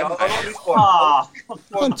 Crap again. I like this one.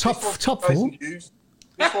 On top four.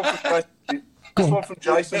 This one from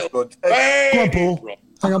Jason's good. Go on, Paul.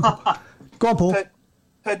 Hang on. Go on, Paul.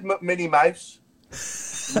 Ted McMinnie Mouse.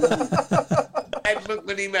 Ted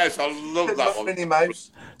McMinnie Mouse. I love that one. Minnie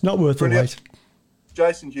Mouse. Not worth the wait.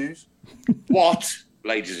 Jason Hughes. What,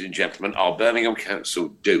 ladies and gentlemen, are Birmingham Council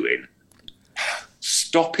doing?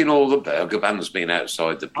 Stopping all the burger vans being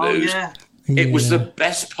outside the Blues. Oh, yeah. It was the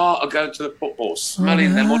best part of going to the football,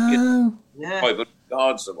 smelling them onions 500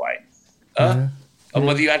 yards away. And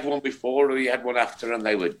whether you had one before or you had one after, and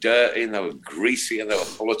they were dirty and they were greasy and they were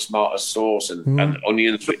full of tomato sauce and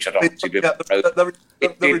onions, which had obviously been frozen.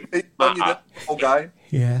 It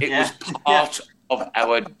was part of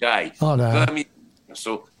our day. Oh, no. Birmingham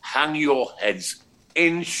Council, hang your heads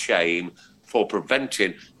in shame for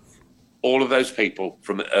preventing all of those people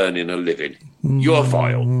from earning a living. You are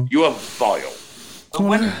vile. You are vile.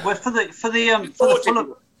 For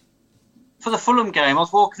the Fulham game, I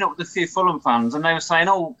was walking up with a few Fulham fans, and they were saying,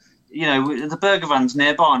 the burger van's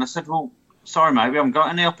nearby. And I said, well, sorry, mate, we haven't got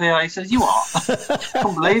any up here. He says, you are.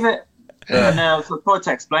 Can't believe it. And so I tried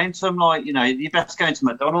to explain to him, you best go into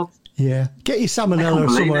McDonald's. Yeah. Get your salmonella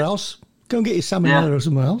somewhere else. Go and get your salmonella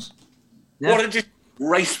somewhere else. Yeah. What a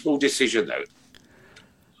disgraceful decision, though.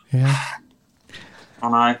 Yeah. I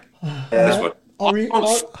know.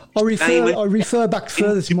 I refer back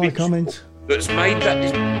further to my comment. That's made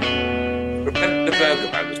that prevent the burger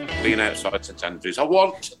vans from being outside St Andrews. I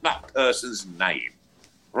want that person's name,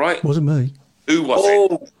 right? Wasn't me. Who was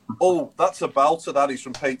it? Oh, that's a belter. That is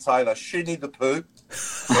from Pete Taylor. Shinny the Pooh.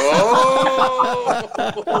 Oh,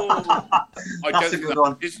 I don't think that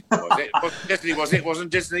was Disney, was it? Disney was it?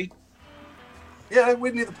 Wasn't Disney? Yeah,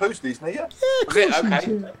 Winnie the Pooh's Disney. Yeah. Was it?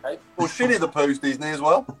 Okay. Well, Shinny the Pooh's Disney as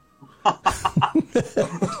well. I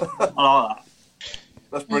like that.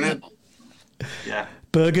 That's brilliant. Yeah.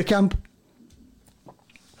 Burger Camp.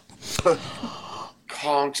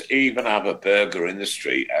 Can't even have a burger in the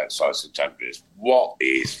street outside St Andrews. What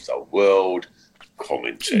is the world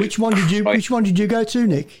coming to? Which one did you go to,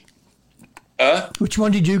 Nick? Which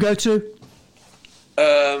one did you go to?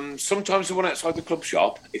 Sometimes the one outside the club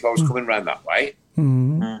shop, if I was coming round that way.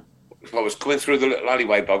 Mm. If I was coming through the little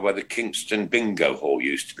alleyway by where the Kingston Bingo Hall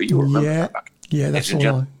used to be. You'll remember that back. Yeah, that's all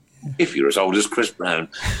right. If you're as old as Chris Brown.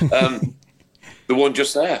 The one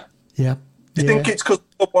just there. Yeah. Do you think it's because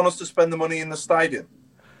they want us to spend the money in the stadium?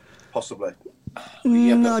 Possibly.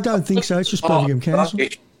 No, I don't think so. It's just Birmingham Council.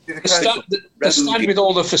 The stand with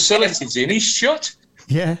all the facilities in is shut.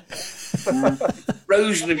 Yeah.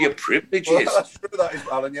 Erosion of your privileges. Well, that's true, that is,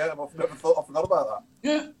 Alan. Yeah, I forgot about that.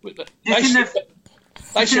 Yeah.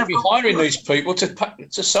 They should be hiring these people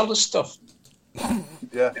to sell the stuff.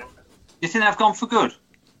 Yeah. You think they've gone for good?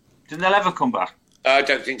 Do they'll ever come back? I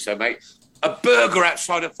don't think so, mate. A burger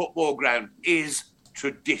outside a football ground is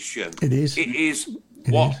tradition. It is. It is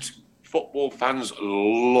what football fans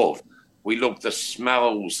love. We love the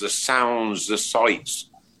smells, the sounds, the sights,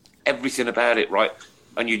 everything about it, right?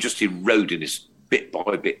 And you're just eroding this bit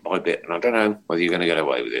by bit by bit. And I don't know whether you're going to get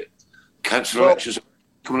away with it. Council elections are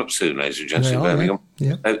coming up soon, ladies and gents, in Birmingham.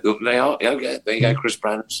 Yeah. They are. Yeah, there you go. Chris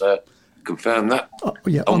Brown's confirmed that.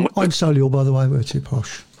 I'm Solihull, by the way. We're too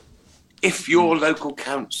posh. If your local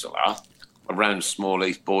councillor around Small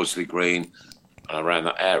Heath, Bordesley Green, and around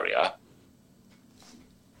that area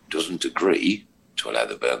doesn't agree to allow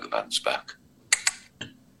the burger vans back,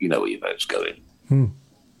 you know where your vote's going.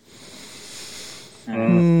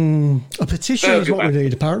 A petition is what we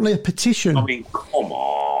need, apparently. A petition. I mean, come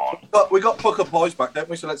on. We got Pucker Pies back, don't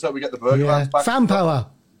we? So let's hope we get the burger vans back. Fan power.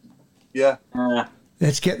 Yeah.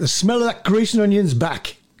 Let's get the smell of that grease and onions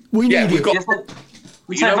back. We need it.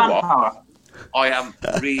 You know what? I am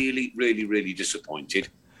really, really, really disappointed.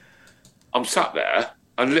 I'm sat there,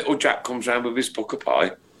 and little Jack comes round with his pucker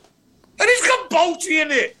pie, and he's got Balti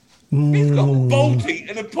in it. He's got Balti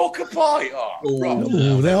in a pucker pie.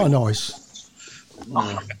 They are nice.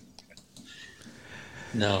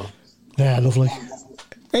 No. Yeah, lovely.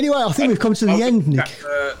 Anyway, I think we've come to the end, Nick.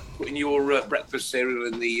 Jack, putting your breakfast cereal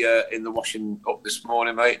in the washing up this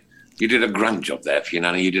morning, mate. You did a grand job there for your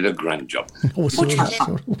nanny. You did a grand job.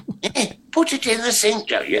 Put it in the sink,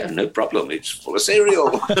 Joe. Yeah, no problem. It's full of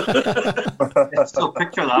cereal. Still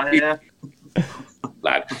picture that, yeah.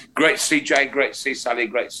 Lad. Great to see Jane. Great to see Sally.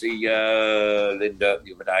 Great to see Linda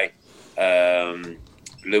the other day.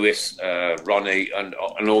 Lewis, Ronnie, and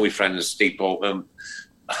all my friends, Steve Portman.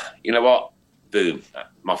 You know what? Boom.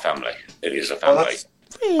 My family. It is a family.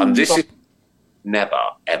 And this is never,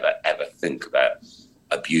 ever, ever think about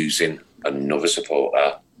abusing another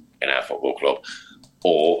supporter in our football club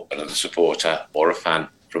or another supporter or a fan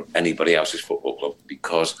from anybody else's football club,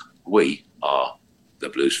 because we are the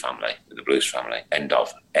Blues family. The Blues family. End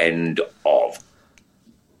of. Amen to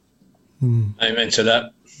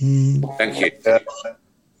that. Thank you.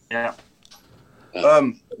 Yeah.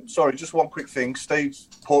 Sorry, just one quick thing. Steve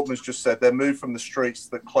Portman's just said they're moved from the streets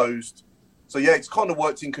that closed. So, yeah, it's kind of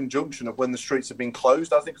worked in conjunction of when the streets have been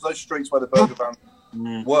closed. I think because those streets where the burger van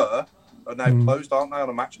were are now closed, aren't they, on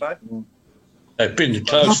a match day? They've been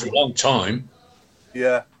closed for a long time.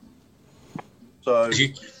 Yeah. So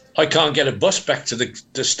I can't get a bus back to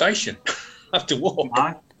the station. I have to walk.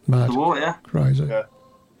 Mad. To walk, yeah. Crazy.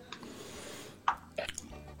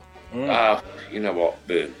 Yeah. You know what?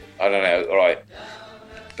 Boom. I don't know. All right.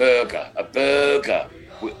 A burger.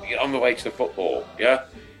 You're on the way to the football, yeah?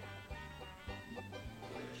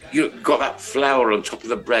 You've got that flour on top of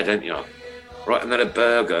the bread, haven't you? Right, and then a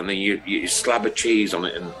burger, and then you slab of cheese on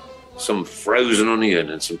it and some frozen onion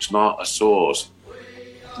and some tomato sauce.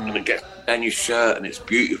 And it gets down your shirt, and it's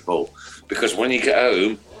beautiful. Because when you get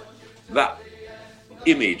home, that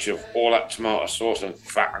image of all that tomato sauce and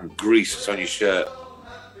fat and grease that's on your shirt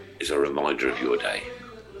is a reminder of your day.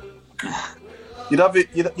 You'd have it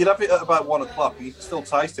at about 1 o'clock, and you can still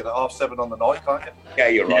taste it at 7:30 on the night, can't you? Yeah,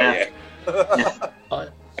 you're right, yeah.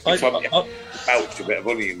 Ouch, a bit of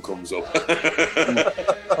onion comes up.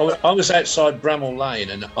 I was outside Bramall Lane,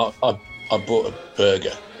 and I bought a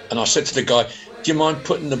burger, and I said to the guy, do you mind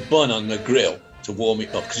putting the bun on the grill to warm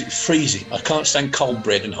it up, because it's freezing. I can't stand cold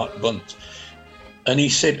bread and hot buns. And he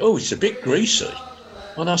said, oh, it's a bit greasy.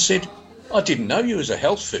 And I said, I didn't know you was a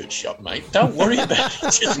health food shop, mate. Don't worry about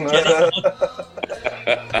it. Just get it on.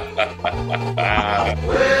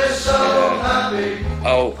 We're so happy.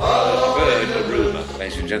 I've heard a rumour,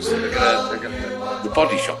 ladies and gentlemen. The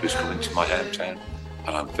body shop is coming to my hometown,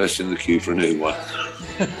 and I'm first in the queue for a new one.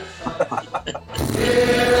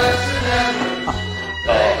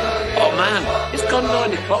 Oh man, it's gone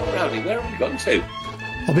 9 o'clock, Rowdy. Where have we gone to?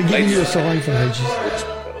 I've been giving you a sign for ages.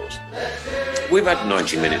 We've had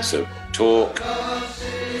 90 minutes of talk,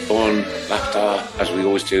 fun, laughter, as we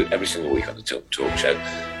always do every single week on the Tilton Talk Show.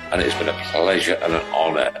 And it's been a pleasure and an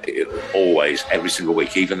honour, always, every single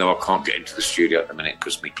week, even though I can't get into the studio at the minute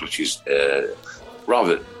because my clutch is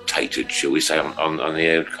rather tatered, shall we say, on the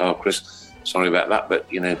air car, Chris. Sorry about that, but,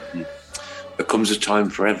 you know, there comes a time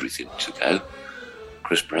for everything to go.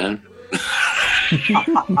 Chris Brown.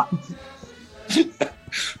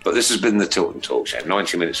 But this has been the Tilton Talk Show.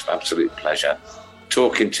 90 minutes of absolute pleasure.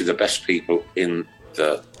 Talking to the best people in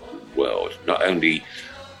the world. Not only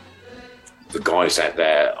the guys out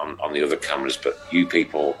there on the other cameras, but you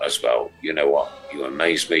people as well. You know what? You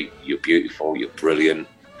amaze me. You're beautiful. You're brilliant.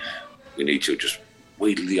 We need to just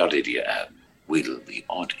wheedle the odd idiot out. wheedle the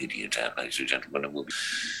odd idiot out, ladies and gentlemen, and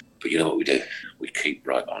but you know what we do? We keep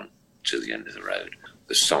right on to the end of the road.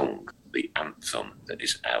 The song, the anthem that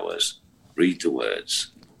is ours. Read the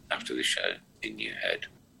words after the show in your head,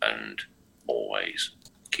 and always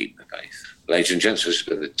keep the faith. Ladies and gents, this has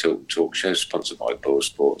been the Tilton Talk Show, sponsored by Ball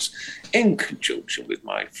Sports, in conjunction with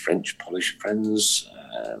my French Polish friends,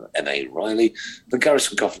 M.A. Riley, the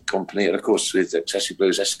Garrison Coffee Company, and of course with Excessive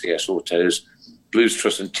Blues, STS Autos, Blues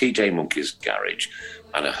Trust and TJ Monkey's Garage,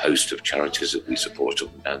 and a host of charities that we support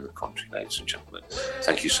up and down the country, ladies and gentlemen.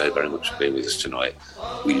 Thank you so very much for being with us tonight.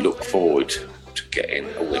 We look forward to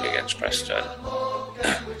getting a win against Preston.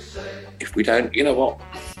 If we don't, you know what?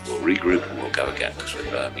 We'll regroup and we'll go again, because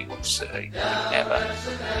with Birmingham City, never,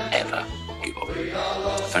 ever give up.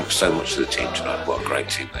 Thanks so much to the team tonight. What a great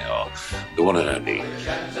team they are. The one and only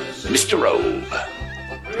Mr. Robe.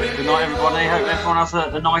 Good night, everybody. Hope everyone has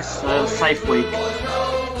a nice, safe week.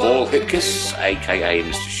 Paul Hipkiss, a.k.a.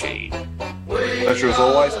 Mr. Sheen. Pleasure as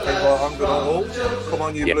always. Keep on good on all. Come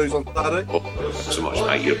on, you Blues on Saturday. Oh, thanks so much,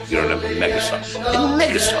 mate. You're a megastar. A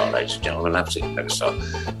megastar, ladies and gentlemen, an absolute megastar,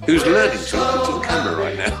 who's learning to look into the camera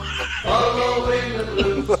right now.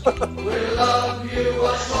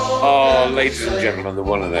 Oh, ladies and gentlemen, the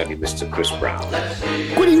one and only Mr. Chris Brown.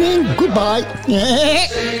 Good evening, goodbye.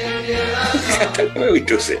 I don't know how he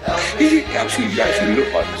does it. He actually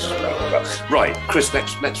look like Mrs. Brown. Right, Chris,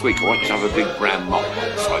 next week I want you to have a big brown mop on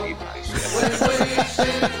the side of your face.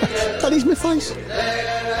 That is my face.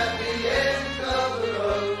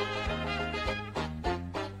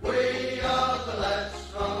 We are the lads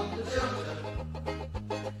from the Tilton.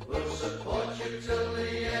 We'll support you till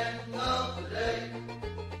the end of the day.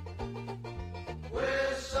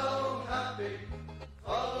 We're so happy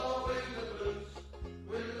following the blues.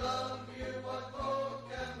 We love you, what more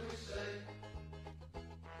can we say?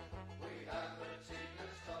 We have the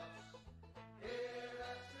tickets tops here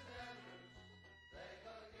at St. Andrews. They're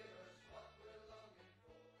gonna give us what we're longing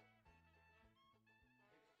for.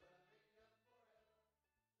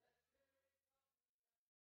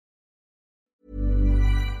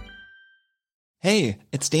 Hey,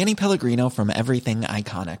 it's Danny Pellegrino from Everything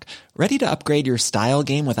Iconic. Ready to upgrade your style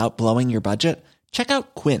game without blowing your budget? Check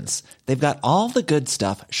out Quince. They've got all the good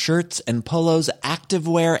stuff, shirts and polos,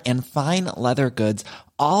 activewear, and fine leather goods,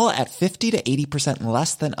 all at 50 to 80%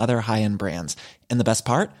 less than other high-end brands. And the best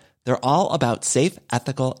part? They're all about safe,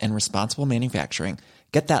 ethical, and responsible manufacturing.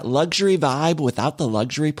 Get that luxury vibe without the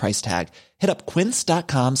luxury price tag. Hit up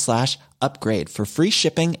quince.com/upgrade for free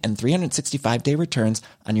shipping and 365-day returns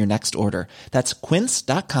on your next order. That's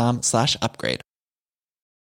quince.com/upgrade.